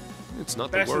 It's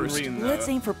not the worst. Rean, though. Let's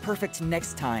aim for perfect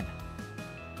next time.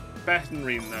 Better than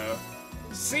Rean, though.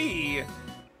 C.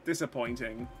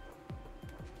 Disappointing.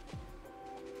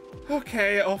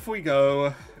 Okay, off we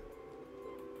go.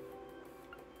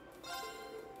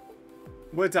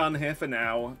 We're done here for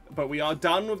now, but we are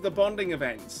done with the bonding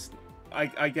events.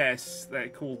 I guess they're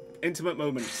called intimate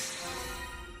moments.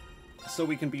 So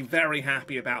we can be very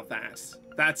happy about that.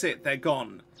 That's it, they're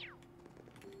gone.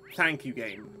 Thank you,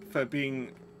 game, for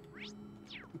being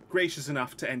gracious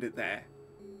enough to end it there.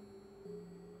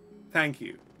 Thank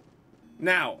you.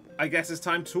 Now, I guess it's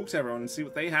time to talk to everyone and see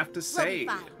what they have to say.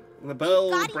 The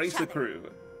bell brace the crew.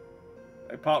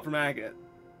 Apart from Agate.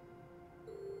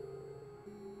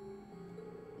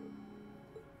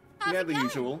 Yeah, the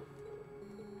usual.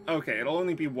 Okay, it'll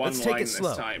only be one line this time. Let's take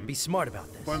it slow and be smart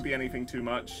about this. Won't be anything too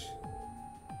much.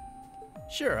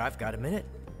 Sure, I've got a minute.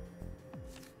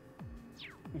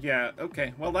 Yeah,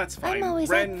 okay. Well, that's fine. I'm always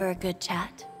Ren... up for a good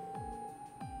chat.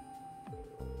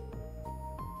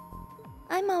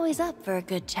 I'm always up for a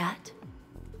good chat.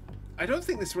 I don't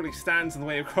think this really stands in the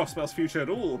way of Crossbell's future at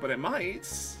all, but it might.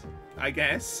 I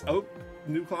guess. Oh,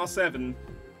 new class 7.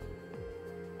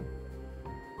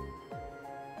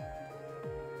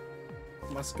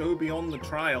 Must go beyond the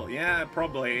trial. Yeah,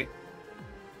 probably.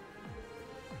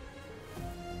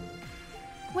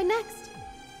 What next?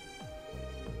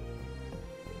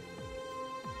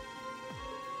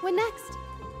 What next?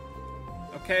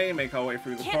 Okay, make our way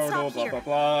through the Can't corridor, stop blah, here. blah,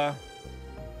 blah.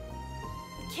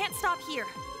 Can't stop here.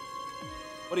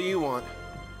 What do you want?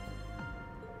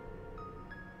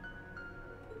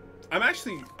 I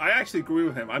actually agree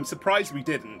with him. I'm surprised we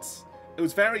didn't. It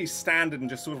was very standard and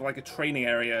just sort of like a training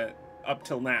area up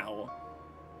till now.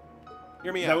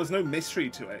 Hear me out. There was no mystery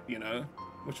to it, you know,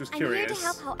 which was curious. I'm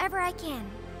here to help however I can.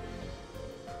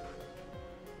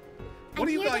 What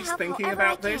are you here to guys help thinking however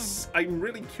about I can. this? I'm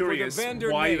really curious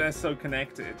vendor why name. they're so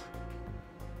connected.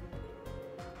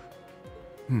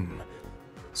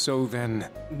 So then,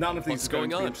 None of these What's are going going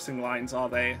to be on? interesting lines, are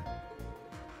they?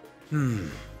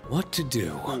 what to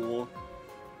do? Cool.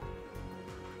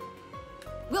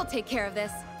 We'll take care of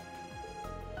this.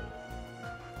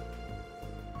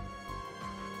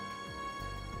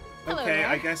 Hello Okay, there.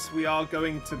 I guess we are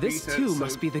going to This beat it, too so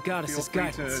must be the goddess's feel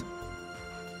free guidance. to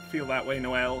feel that way,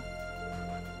 Noelle.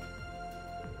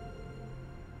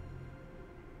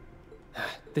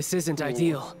 This isn't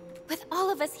ideal. With all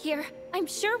of us here, I'm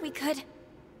sure we could.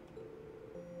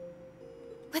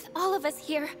 With all of us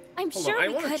here, I'm Hold sure on, I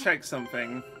we want to could. check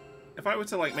something. If I were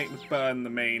to, like, make McBurn the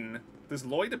main, does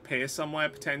Lloyd appear somewhere,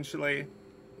 potentially?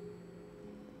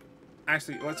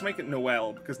 Actually, let's make it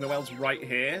Noelle, because Noelle's right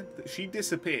here. She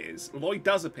disappears. Lloyd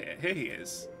does appear. Here he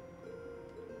is.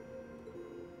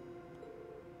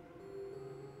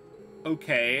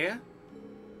 Okay.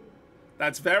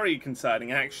 That's very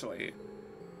concerning, actually.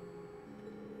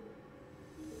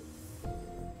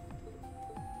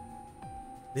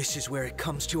 This is where it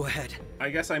comes to a head. I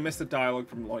guess I missed the dialogue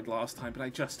from Lloyd last time, but I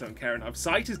just don't care enough.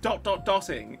 Zeit is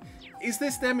dotting. Is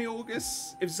this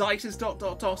Demiurgus? If Zeit is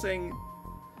dotting,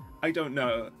 I don't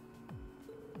know.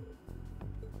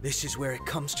 This is where it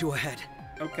comes to a head.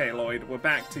 Okay, Lloyd, we're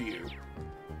back to you.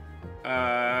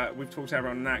 We've talked to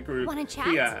everyone in that group. Wanna chat?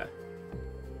 Here,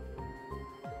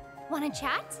 Wanna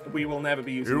chat? we will never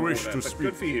be using You wish order, to but speak.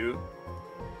 good for you.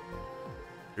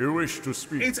 You wish to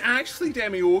speak. It's actually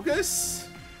Demiurgus?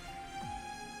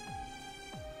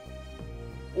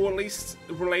 Or at least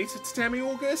related to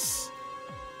Demiurgus?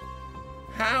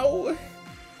 How?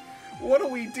 What are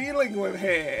we dealing with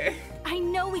here? I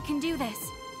know we can do this.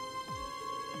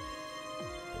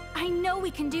 I know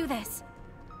we can do this.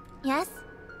 Yes?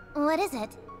 What is it?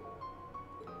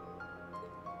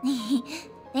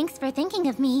 Thanks for thinking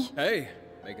of me. Hey,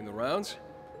 making the rounds?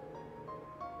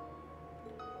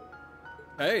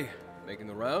 Hey, making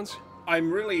the rounds?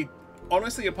 I'm really,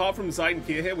 honestly, apart from Zeit and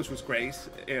Kier here, which was great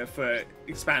for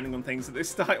expanding on things,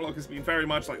 this dialogue has been very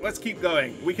much like, let's keep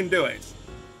going, we can do it.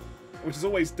 Which is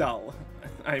always dull.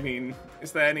 I mean,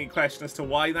 is there any question as to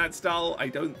why that's dull? I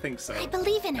don't think so. I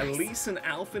believe in us. Elise and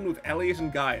Alphen with Elliot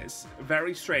and Gaius.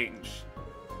 Very strange.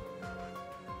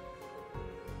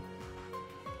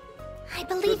 I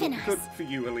believe in Good us. for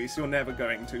you, Elise. You're never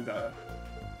going to, though.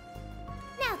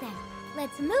 Now then,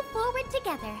 let's move forward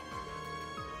together.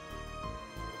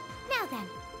 Now then,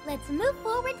 let's move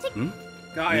forward together.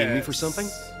 Gaius. Need me for something?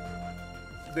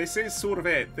 This is sort of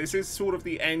it. This is sort of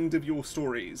the end of your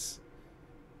stories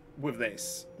with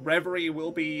this. Reverie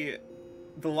will be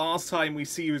the last time we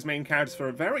see you as main characters for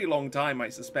a very long time, I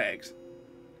suspect.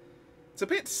 It's a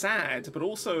bit sad, but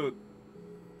also,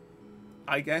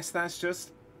 I guess that's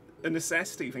just a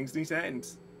necessity. Things need to end.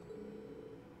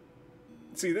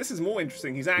 See, this is more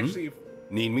interesting. He's actually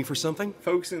Need me for something?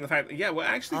 focusing on the fact that, yeah, we're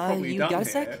actually probably you done got a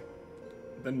here. sec?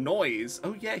 The noise.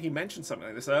 Oh, yeah, he mentioned something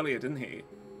like this earlier, didn't he?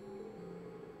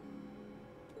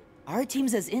 Our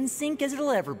team's as in sync as it'll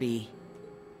ever be.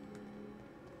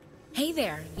 Hey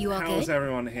there, you all How's good?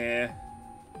 everyone here?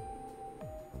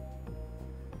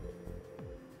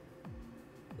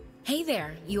 Hey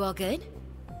there, you all good?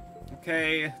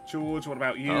 Okay, George, what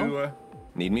about you? Oh?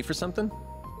 Need me for something?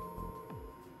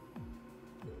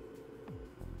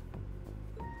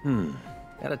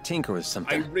 Gotta tinker with I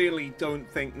something. really don't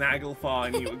think Naglfar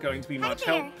and you are going to be much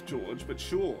there. help, George, but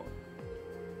sure.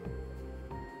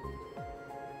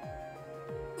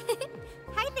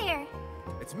 Hi there.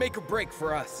 It's make or break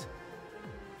for us.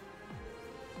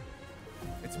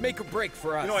 It's make or break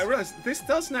for us. You know, I realize this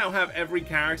does now have every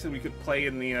character we could play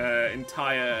in the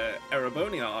entire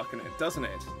Erebonia arc in it, doesn't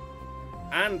it?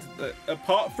 And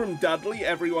apart from Dudley,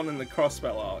 everyone in the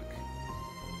Crossbell arc.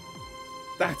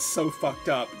 That's so fucked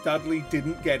up. Dudley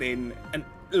didn't get in, and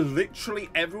literally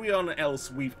everyone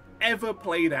else we've ever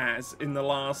played as in the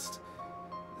last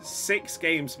 6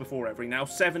 games before every, now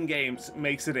 7 games,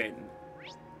 makes it in.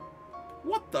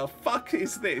 What the fuck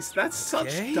is this? That's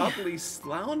such Dudley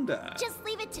slander. Just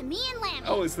leave it to me and Lammy.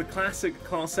 Oh, it's the classic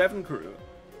Class 7 crew.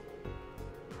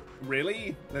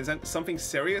 Really? There's something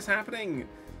serious happening?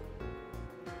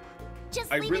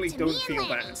 Just I leave really it to don't me and feel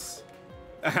Lammy.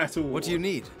 that at all. What do you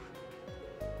need?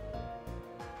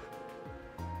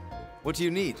 What do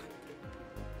you need?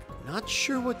 Not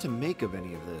sure what to make of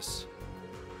any of this.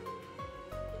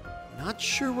 Not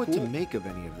sure what to make of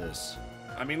any of this.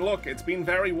 I mean, look, it's been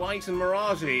very white and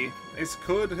miragey. This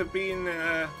could have been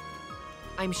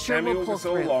I'm sure Samuel we'll pull for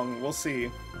so through. long. We'll see.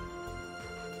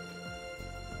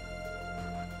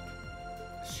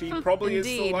 She probably is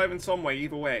still Indeed. alive in some way,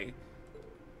 either way.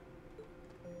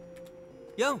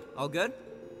 Yo, all good?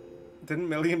 Didn't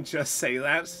Milliam just say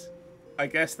that? I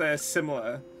guess they're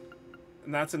similar.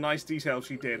 And that's a nice detail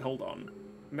she did. Hold on.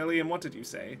 Milliam, what did you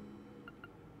say?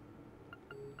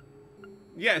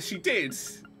 Yeah, she did.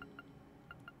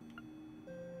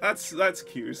 That's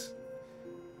cute.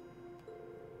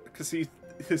 Because he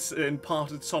has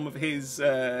imparted some of his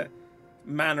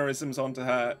mannerisms onto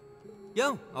her.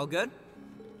 Yo, all good?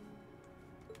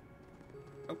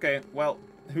 Okay, well,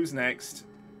 who's next?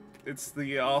 It's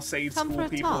the Arcade Come for School a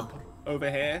people talk. over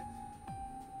here.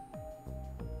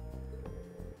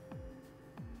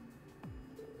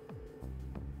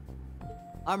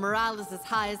 Our morale is as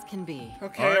high as can be.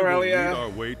 Okay, I will lead Aurelia. our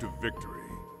way to victory.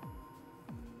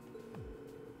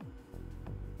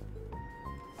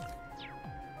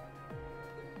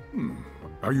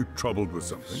 Are you troubled with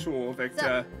something? Sure,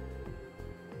 Victor.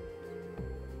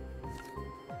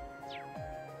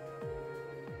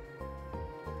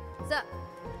 Sup?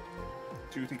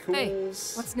 Duty Hey,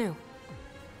 calls. what's new?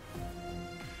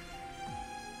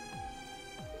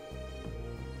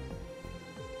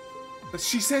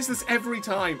 She says this every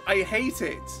time. I hate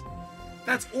it.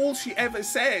 That's all she ever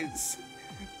says.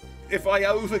 If I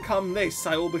overcome this,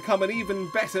 I will become an even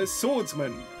better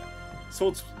swordsman.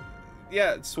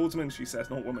 Yeah, swordsman, she says,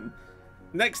 not woman.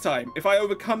 Next time, if I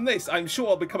overcome this, I'm sure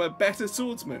I'll become a better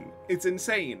swordsman. It's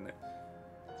insane.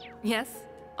 Yes?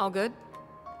 All good?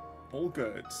 All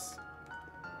good.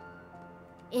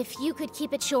 If you could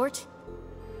keep it short.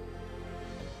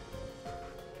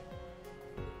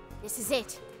 This is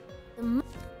it.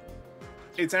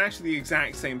 It's actually the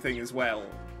exact same thing as well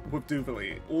with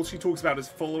Duvalie. All she talks about is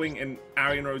following in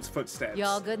Arian Road's footsteps.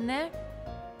 Y'all good in there?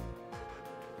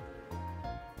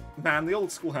 Man, the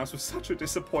old schoolhouse was such a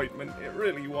disappointment. It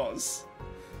really was.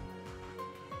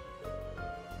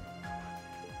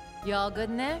 Y'all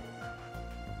good in there?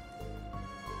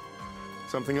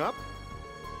 Something up?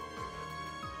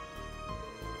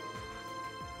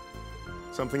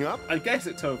 Something up? I get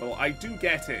it, Toval. I do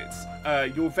get it.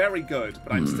 You're very good,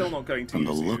 but I'm still not going to From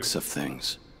the use you. looks of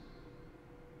things.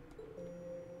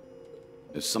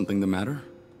 Is something the matter?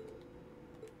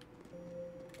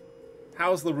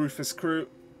 How's the Rufus crew?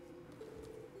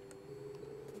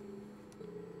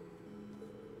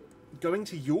 Going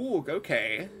to York,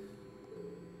 okay.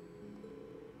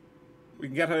 We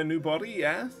can get her a new body,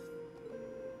 yeah?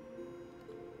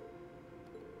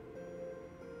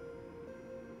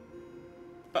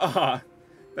 Ah,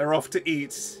 they're off to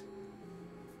eat.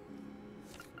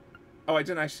 Oh, I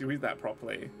didn't actually read that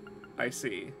properly. I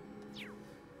see.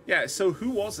 Yeah, so who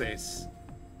was it?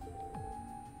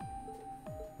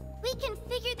 We can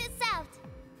figure this out.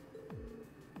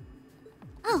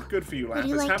 Oh, Good for you, would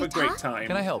you Lapis. like Have to a great talk? time.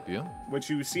 Can I help you? Which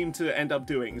you seem to end up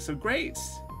doing, so great.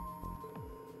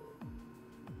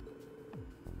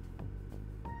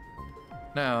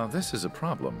 Now, this is a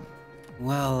problem.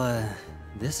 Well,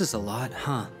 this is a lot,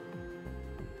 huh?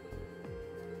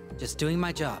 Just doing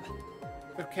my job.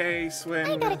 Okay, Swin.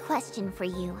 I got a question for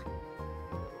you.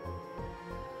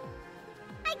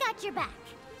 I got your back.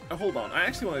 Oh, hold on, I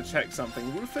actually want to check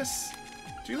something. Rufus,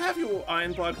 do you have your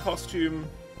Ironblood costume?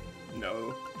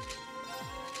 No.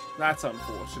 That's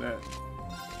unfortunate.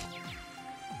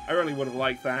 I really would have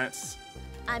liked that.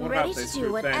 I'm What ready about to this do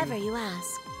group, then? whatever you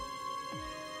ask.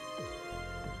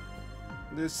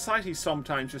 The society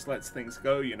sometimes just lets things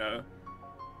go, you know.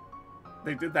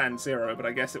 They did that in Zero, but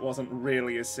I guess it wasn't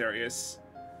really as serious.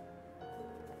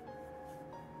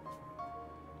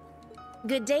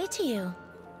 Good day to you.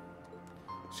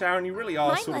 Sharon, you really are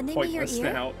Mind sort of lending me your pointless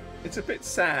ear? now. It's a bit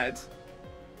sad.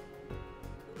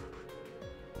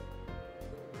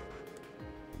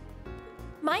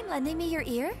 Mind lending me your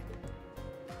ear?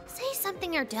 Say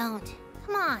something or don't.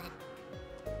 Come on.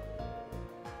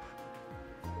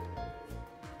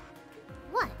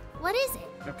 What is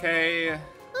it? Okay.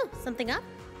 Oh, something up?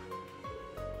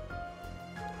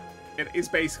 It is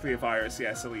basically a virus,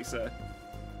 yes, Elisa.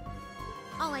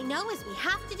 All I know is we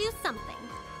have to do something.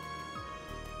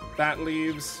 That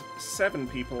leaves 7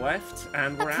 people left,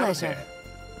 and we're out here.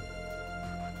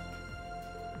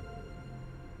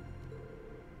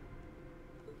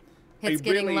 It's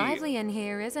getting lively in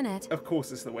here, isn't it? Of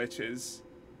course it's the witches.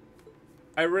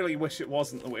 I really wish it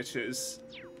wasn't the witches.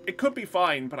 It could be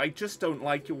fine, but I just don't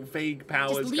like your vague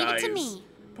powers, Just leave guys. it to me.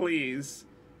 Please.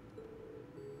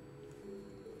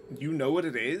 You know what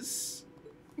it is?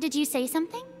 Did you say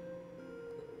something?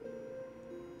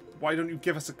 Why don't you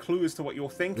give us a clue as to what you're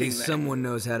thinking, At least then? someone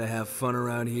knows how to have fun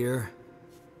around here.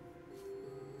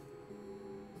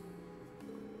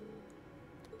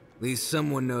 At least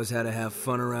someone knows how to have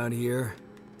fun around here.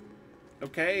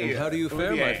 Okay. And how do you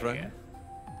fare, my friend?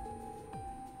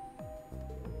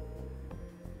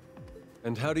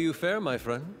 And how do you fare, my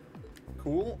friend?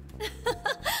 Cool.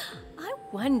 I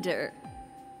wonder.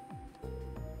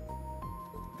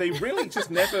 They really just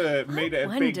never made it a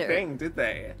big wonder. thing, did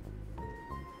they?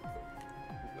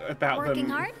 About Working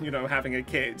them, hard? you know, having a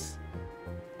kid.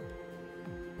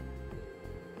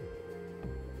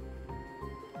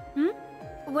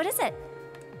 What is it?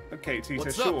 Okay, Tita,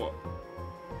 What's up? sure.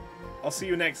 I'll see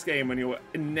you next game when you're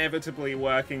inevitably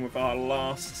working with our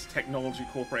last technology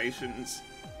corporations.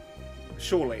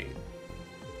 Surely.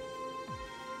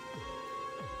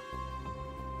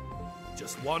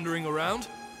 Just wandering around?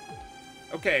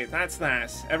 Okay, that's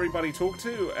that. Everybody talk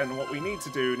to, and what we need to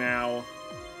do now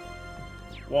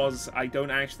was... I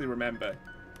don't actually remember.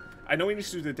 I know we need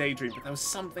to do the daydream, but there was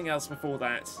something else before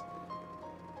that.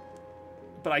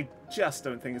 But I just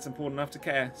don't think it's important enough to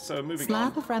care, so moving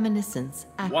Slab on. of reminiscence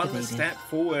activated. One step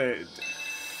forward.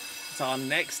 It's our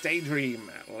next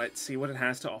daydream. Let's see what it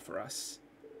has to offer us.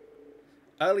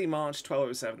 Early March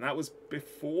 1207. That was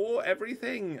before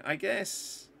everything, I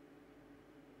guess.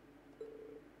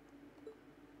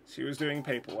 She was doing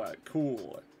paperwork.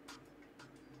 Cool.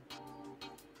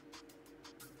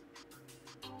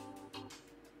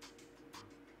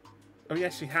 Oh yeah,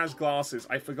 she has glasses.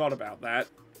 I forgot about that.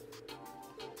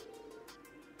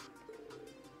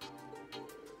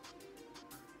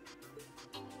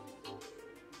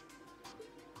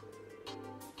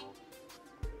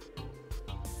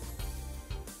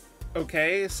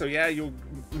 Okay, so yeah, you're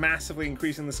massively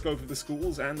increasing the scope of the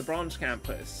schools and the branch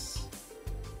campus.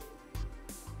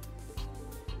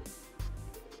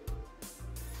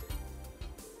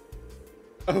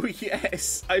 Oh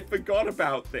yes, I forgot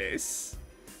about this.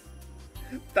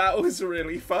 That was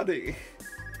really funny.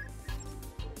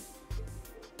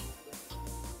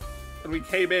 And we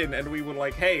came in and we were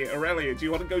like, hey, Aurelia, do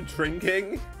you want to go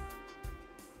drinking?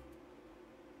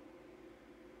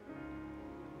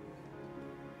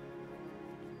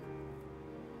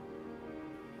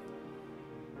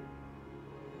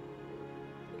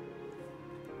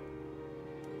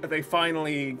 Are they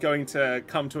finally going to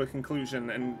come to a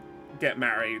conclusion and get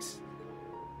married?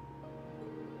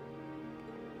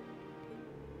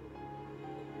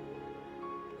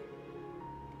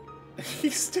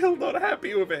 He's still not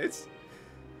happy with it.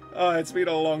 Oh, it's been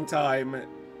a long time.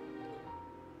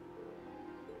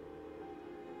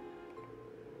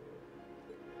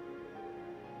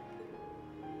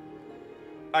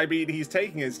 I mean, he's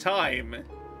taking his time.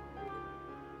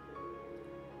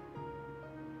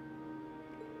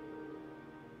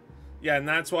 Yeah, and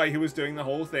that's why he was doing the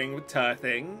whole thing with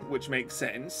turfing, which makes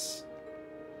sense.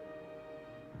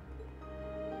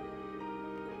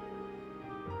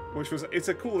 Which was, it's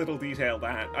a cool little detail,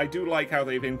 that. I do like how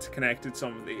they've interconnected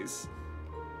some of these.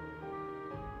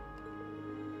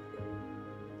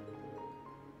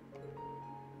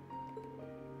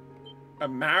 A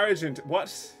marriage and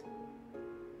what?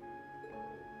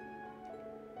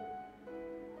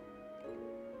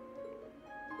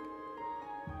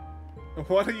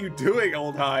 What are you doing,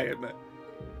 Oldheim?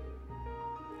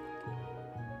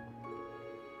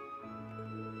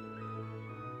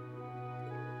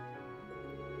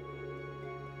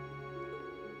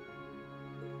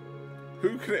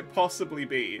 Who could it possibly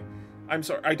be? I'm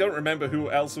sorry, I don't remember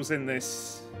who else was in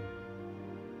this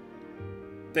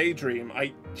daydream.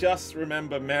 I just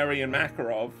remember Mary and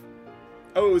Makarov.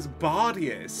 Oh, it was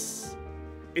Bardius.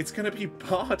 It's gonna be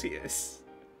Bardius.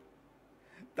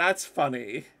 That's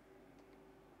funny.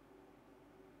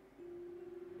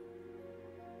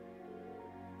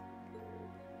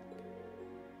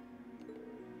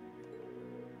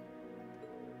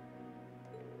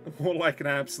 More like an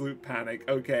absolute panic.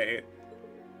 Okay.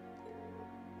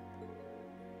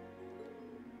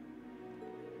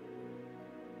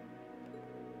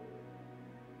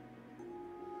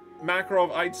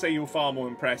 Makarov, I'd say you're far more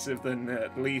impressive than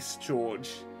at least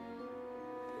George.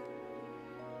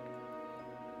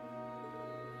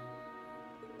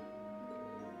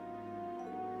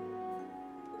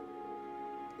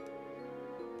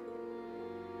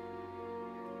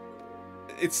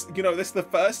 It's, you know, this is the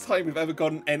first time we've ever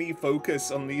gotten any focus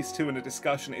on these two in a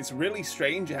discussion. It's really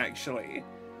strange, actually.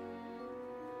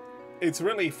 It's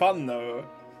really fun, though.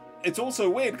 It's also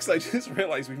weird, because I just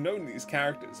realized we've known these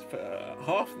characters for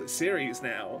half the series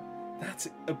now. That's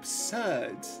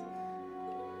absurd.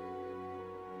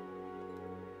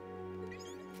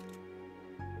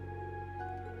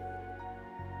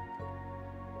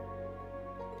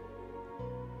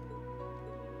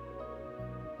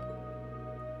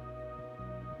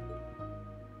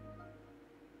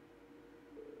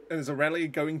 And is Aurelia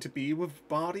going to be with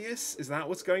Bardius? Is that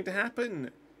what's going to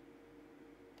happen?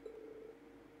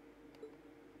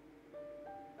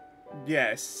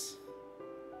 Yes.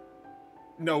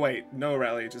 No, wait. No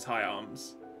Aurelia, just high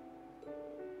arms.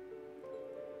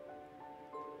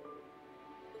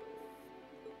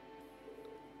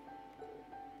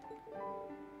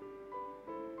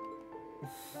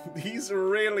 He's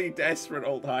really desperate,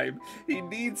 Oldheim. He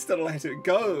needs to let it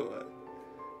go.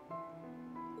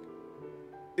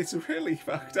 It's really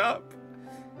fucked up.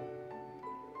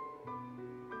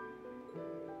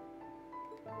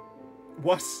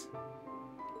 What?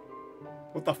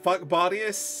 What the fuck,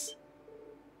 Bardius?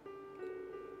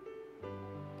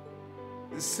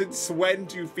 Since when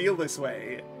do you feel this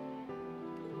way?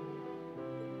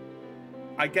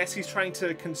 I guess he's trying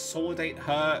to consolidate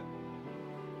her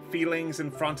feelings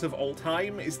in front of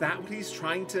Oldheim. Is that what he's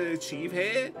trying to achieve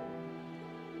here?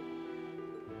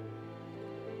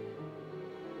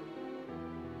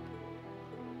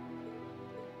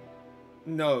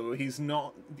 No, he's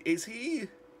not. Is he?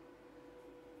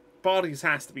 Bardius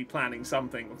has to be planning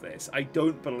something with this. I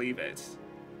don't believe it.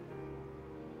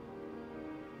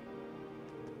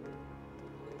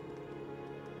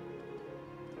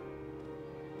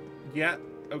 Yeah,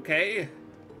 okay.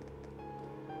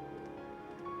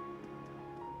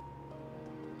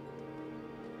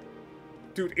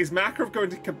 Dude, is Makarov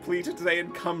going to complete it today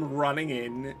and come running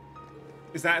in?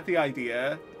 Is that the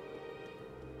idea?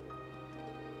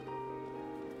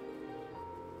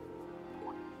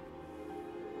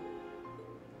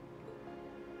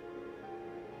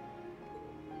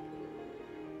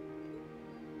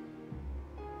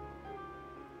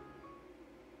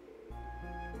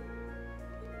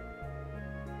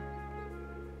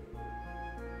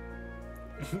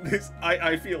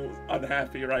 I feel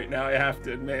unhappy right now, I have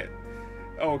to admit.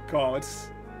 Oh god.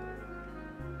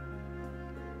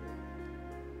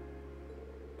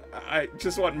 I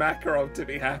just want Makarov to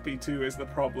be happy too is the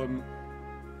problem.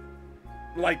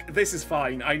 Like, this is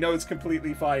fine. I know it's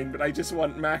completely fine, but I just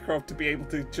want Makarov to be able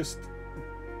to just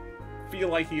feel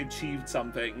like he achieved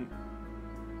something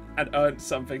and earned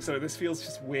something, so this feels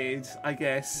just weird, I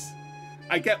guess.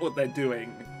 I get what they're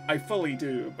doing. I fully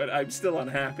do, but I'm still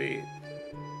unhappy.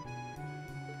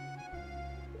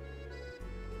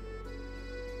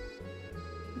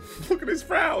 Look at his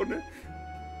frown.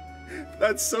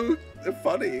 That's so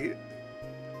funny.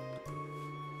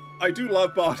 I do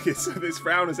love Bardius, so this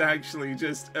frown is actually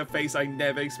just a face I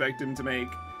never expect him to make.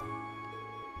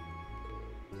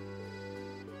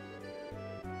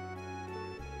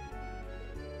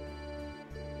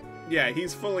 Yeah,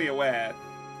 he's fully aware.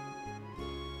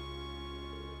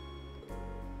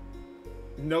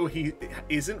 No, he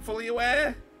isn't fully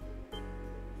aware?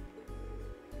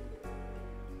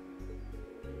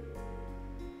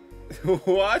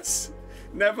 What?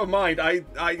 Never mind.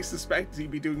 I suspect he'd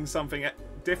be doing something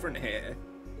different here.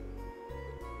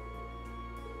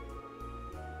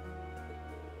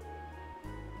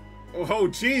 Oh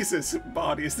Jesus,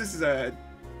 Bardius, this is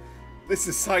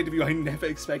a side of you I never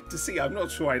expect to see. I'm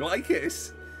not sure I like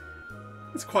it.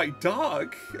 It's quite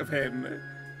dark of him.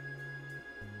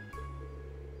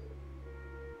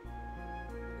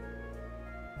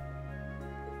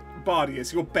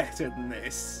 Bardius, you're better than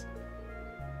this.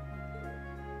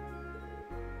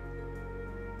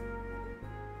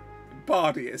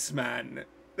 Bardius, man.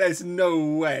 There's no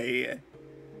way.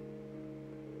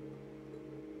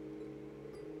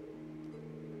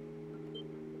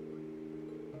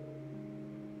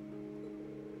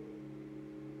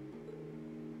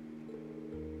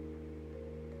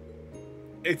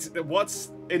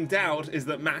 What's in doubt is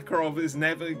that Makarov is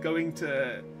never going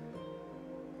to...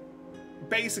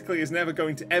 basically is never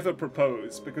going to ever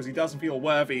propose because he doesn't feel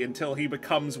worthy until he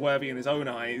becomes worthy in his own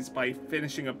eyes by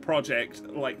finishing a project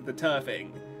like the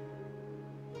turfing.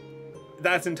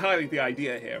 That's entirely the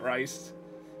idea here, right?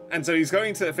 And so he's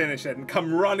going to finish it and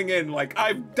come running in like,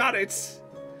 I've done it!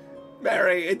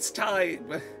 Mary, it's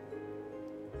time!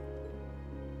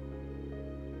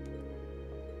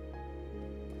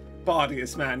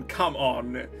 Bardius, man, come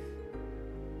on.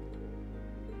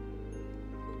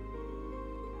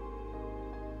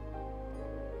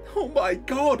 Oh my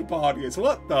god, Bardius,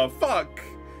 what the fuck?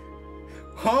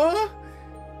 Huh?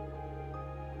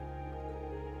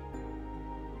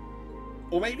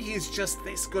 Or maybe he's just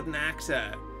this good an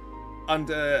actor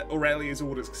under Aurelia's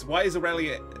orders. Because why is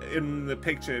Aurelia in the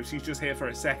picture if she's just here for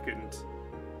a second?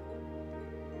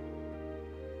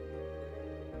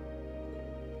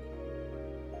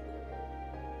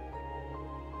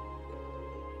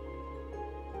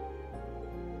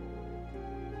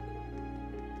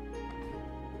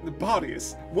 The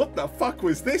Bardius, what the fuck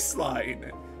was this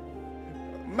line?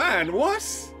 Man,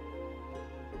 what?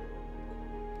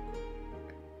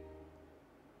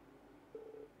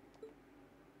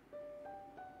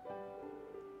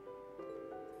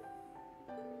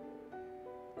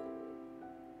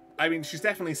 I mean, she's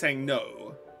definitely saying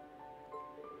no.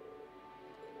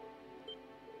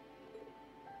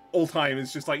 All time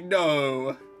is just like,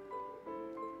 no.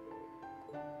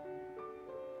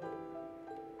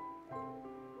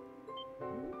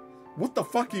 What the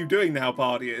fuck are you doing now,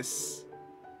 Bardius?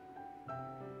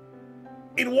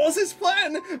 It was his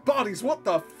plan? Bardius, what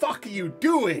the fuck are you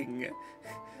doing?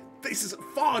 This is a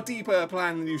far deeper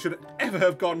plan than you should ever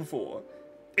have gone for.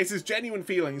 It's his genuine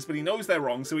feelings, but he knows they're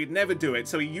wrong, so he'd never do it.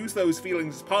 So he used those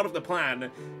feelings as part of the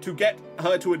plan to get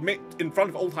her to admit in front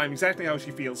of Old Time exactly how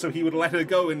she feels, so he would let her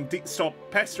go and stop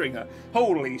pestering her.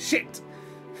 Holy shit!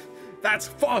 That's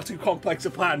far too complex a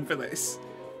plan for this.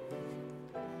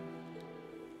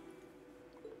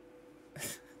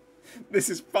 This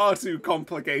is far too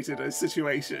complicated a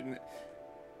situation.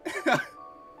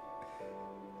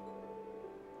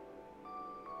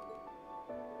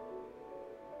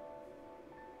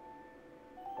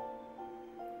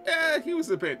 Yeah, he was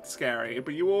a bit scary,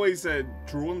 but you always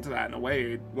drawn to that in a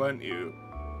way, weren't you?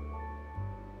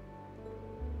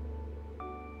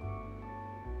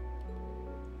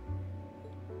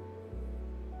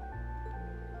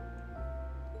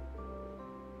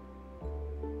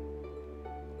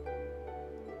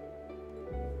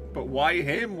 But why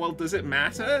him? Well, does it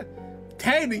matter?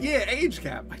 10-year age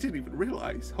gap! I didn't even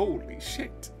realize. Holy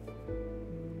shit.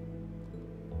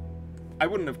 I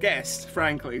wouldn't have guessed,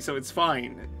 frankly, so it's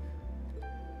fine.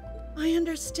 I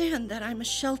understand that I'm a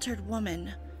sheltered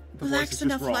woman who lacks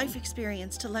enough life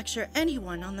experience to lecture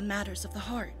anyone on the matters of the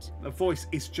heart. The voice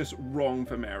is just wrong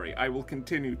for Mary. I will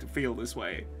continue to feel this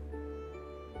way.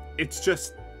 It's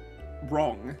just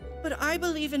wrong. But I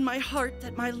believe in my heart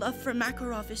that my love for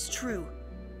Makarov is true,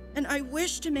 and I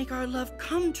wish to make our love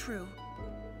come true.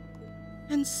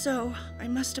 And so, I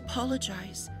must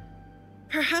apologize.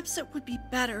 Perhaps it would be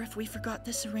better if we forgot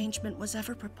this arrangement was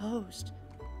ever proposed.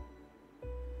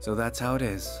 So that's how it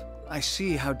is. I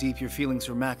see how deep your feelings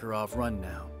for Makarov run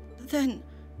now. Then,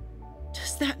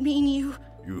 does that mean you...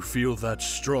 You feel that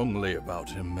strongly about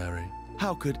him, Mary?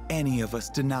 How could any of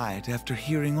us deny it after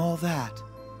hearing all that?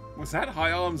 Was that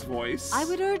High Arm's voice? I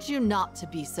would urge you not to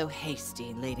be so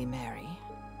hasty, Lady Mary.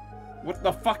 What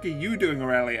the fuck are you doing,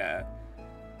 Aurelia?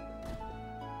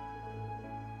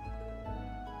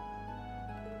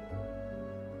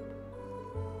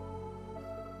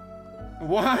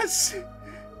 What?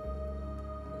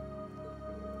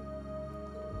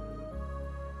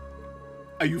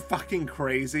 Are you fucking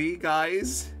crazy,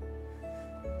 guys?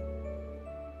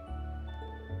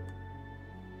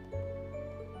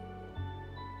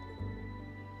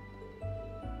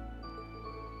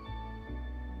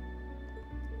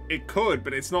 It could,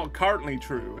 but it's not currently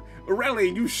true.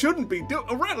 Aurelia, you shouldn't be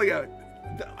Aurelia!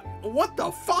 What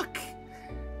the fuck?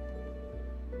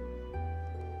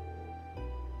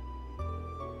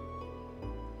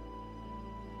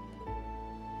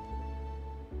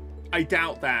 I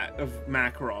doubt that of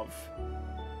Makarov.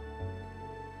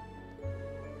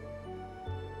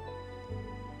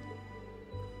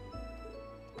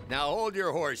 Now hold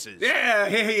your horses. Yeah,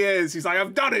 here he is. He's like,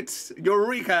 I've done it.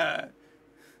 Eureka.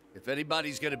 If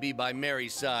anybody's gonna be by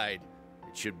Mary's side,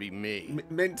 it should be me.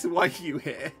 Mint, why are you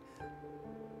here?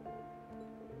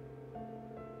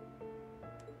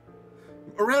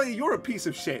 Aurelia, you're a piece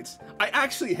of shit. I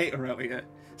actually hate Aurelia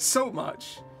so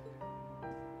much.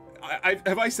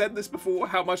 Have I said this before,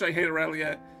 how much I hate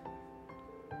Aurelia?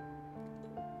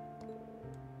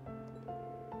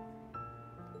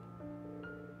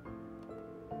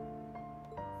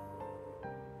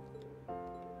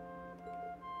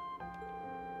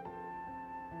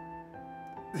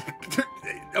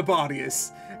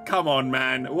 Bardius, come on,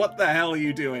 man. What the hell are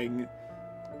you doing?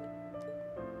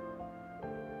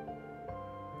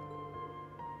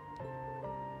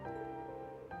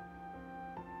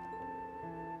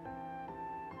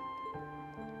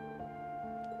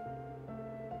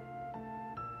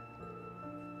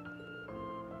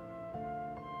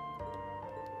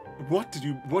 What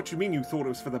do you mean you thought it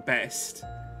was for the best?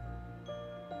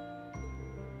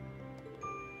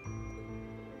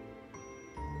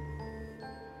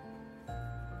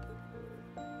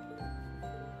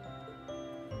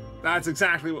 That's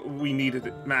exactly what we needed,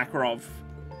 Makarov.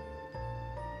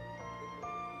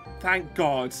 Thank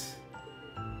God.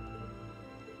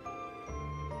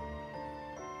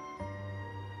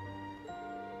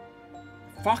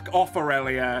 Fuck off,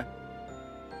 Aurelia.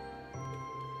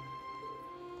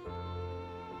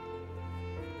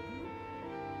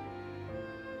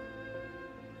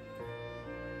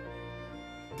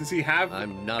 Does he have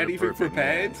anything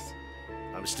prepared?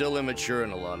 Man. I'm still immature in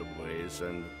a lot of ways,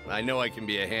 and I know I can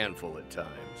be a handful at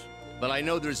times. But I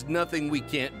know there's nothing we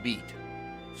can't beat,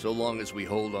 so long as we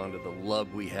hold on to the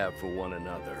love we have for one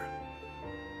another.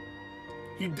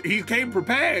 He came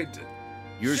prepared!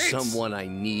 You're someone I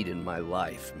need in my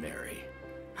life, Mary.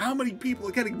 How many people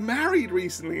are getting married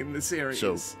recently in the series?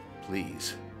 So,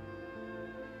 please,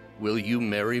 will you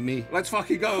marry me? Let's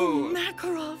fucking go! Oh,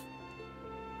 Makarov.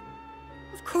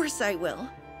 Of course I will.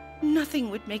 Nothing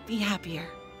would make me happier.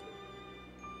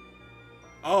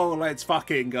 Oh, let's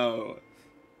fucking go.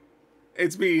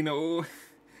 It's been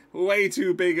way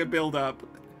too big a build-up.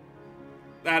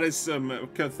 That is some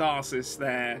catharsis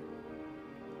there.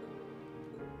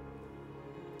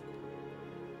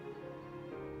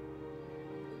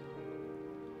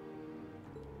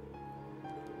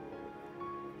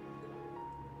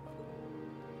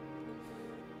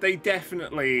 They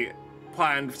definitely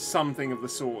planned something of the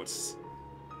sorts.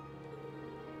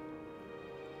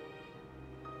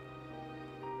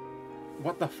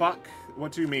 What the fuck?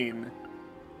 What do you mean?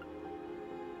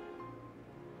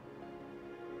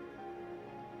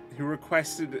 Who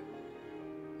requested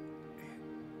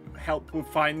help with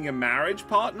finding a marriage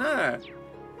partner?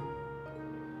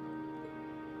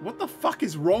 What the fuck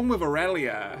is wrong with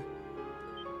Aurelia?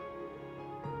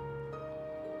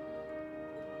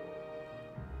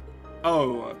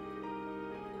 Oh.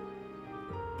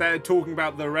 They're talking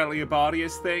about the Aurelia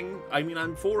Bardius thing? I mean,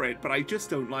 I'm for it, but I just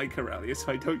don't like Aurelia,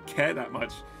 so I don't care that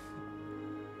much.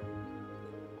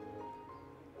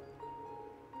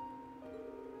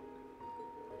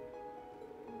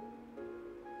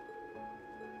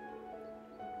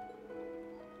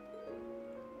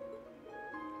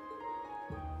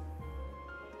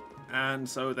 And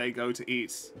so they go to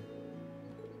eat.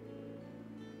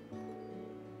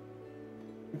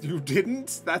 You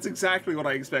didn't? That's exactly what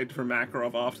I expected from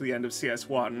Makarov after the end of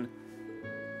CS1.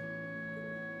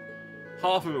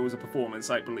 Half of it was a performance,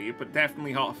 I believe, but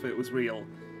definitely half of it was real.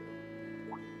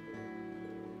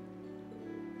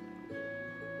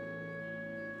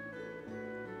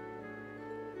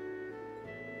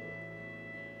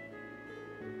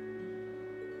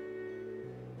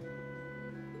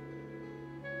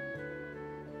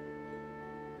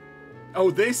 Oh,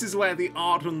 this is where the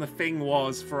art on the thing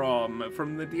was from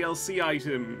the DLC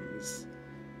items.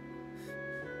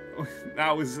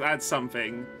 That's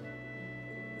something.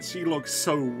 She looks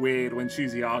so weird when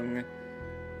she's young.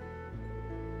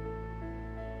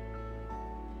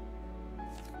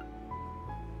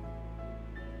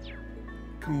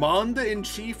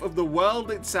 Commander-in-Chief of the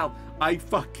world itself. I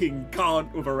fucking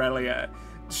can't with Aurelia.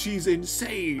 She's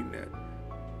insane.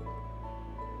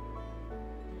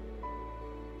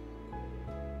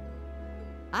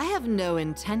 I have no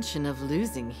intention of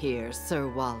losing here, Sir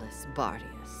Wallace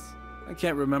Bardius. I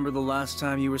can't remember the last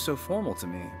time you were so formal to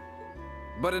me.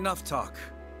 But enough talk.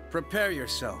 Prepare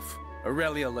yourself,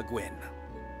 Aurelia Le Guin.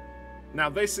 Now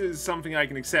this is something I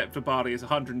can accept for Bardius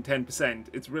 110%.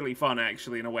 It's really fun,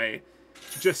 actually, in a way.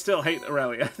 Just still hate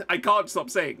Aurelia. I can't stop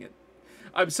saying it.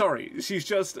 I'm sorry. She's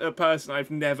just a person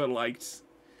I've never liked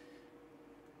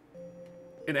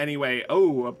in any way.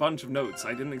 Oh, a bunch of notes.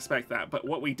 I didn't expect that. But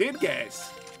what we did get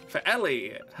for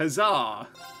Ellie, huzzah,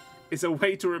 is a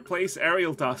way to replace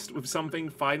Aerial Dust with something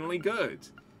finally good.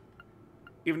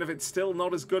 Even if it's still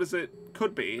not as good as it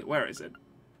could be. Where is it?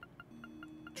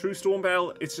 True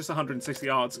Stormbell, it's just 160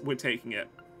 yards. We're taking it.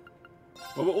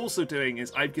 What we're also doing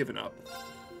is I've given up.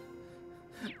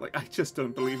 Like, I just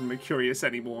don't believe in Mercurius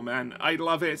anymore, man. I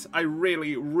love it. I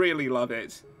really, really love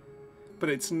it. But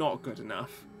it's not good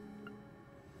enough.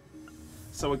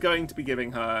 So we're going to be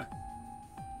giving her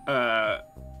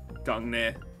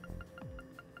Gungnir.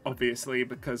 Obviously,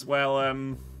 because,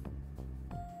 well,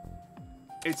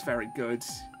 it's very good.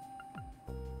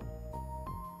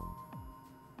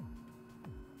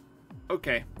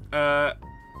 Okay,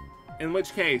 in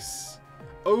which case...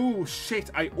 Oh, shit,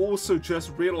 I also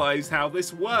just realized how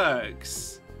this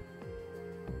works.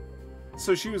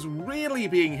 So she was really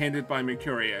being hindered by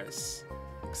Mercurius.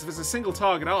 Because if it's a single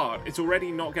target art, it's already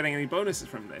not getting any bonuses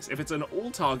from this. If it's an all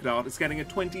target art, it's getting a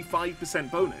 25%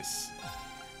 bonus.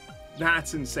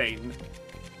 That's insane.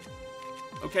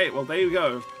 Okay, well, there you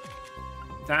go.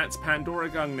 That's Pandora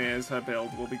Gungnir's her build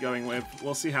we'll be going with.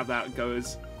 We'll see how that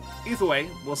goes. Either way,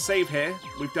 we'll save here.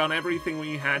 We've done everything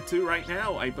we had to right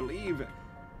now, I believe.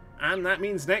 And that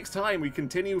means next time we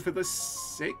continue for the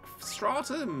 6th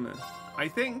stratum. I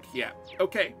think, yeah.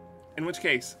 Okay, in which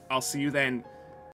case, I'll see you then.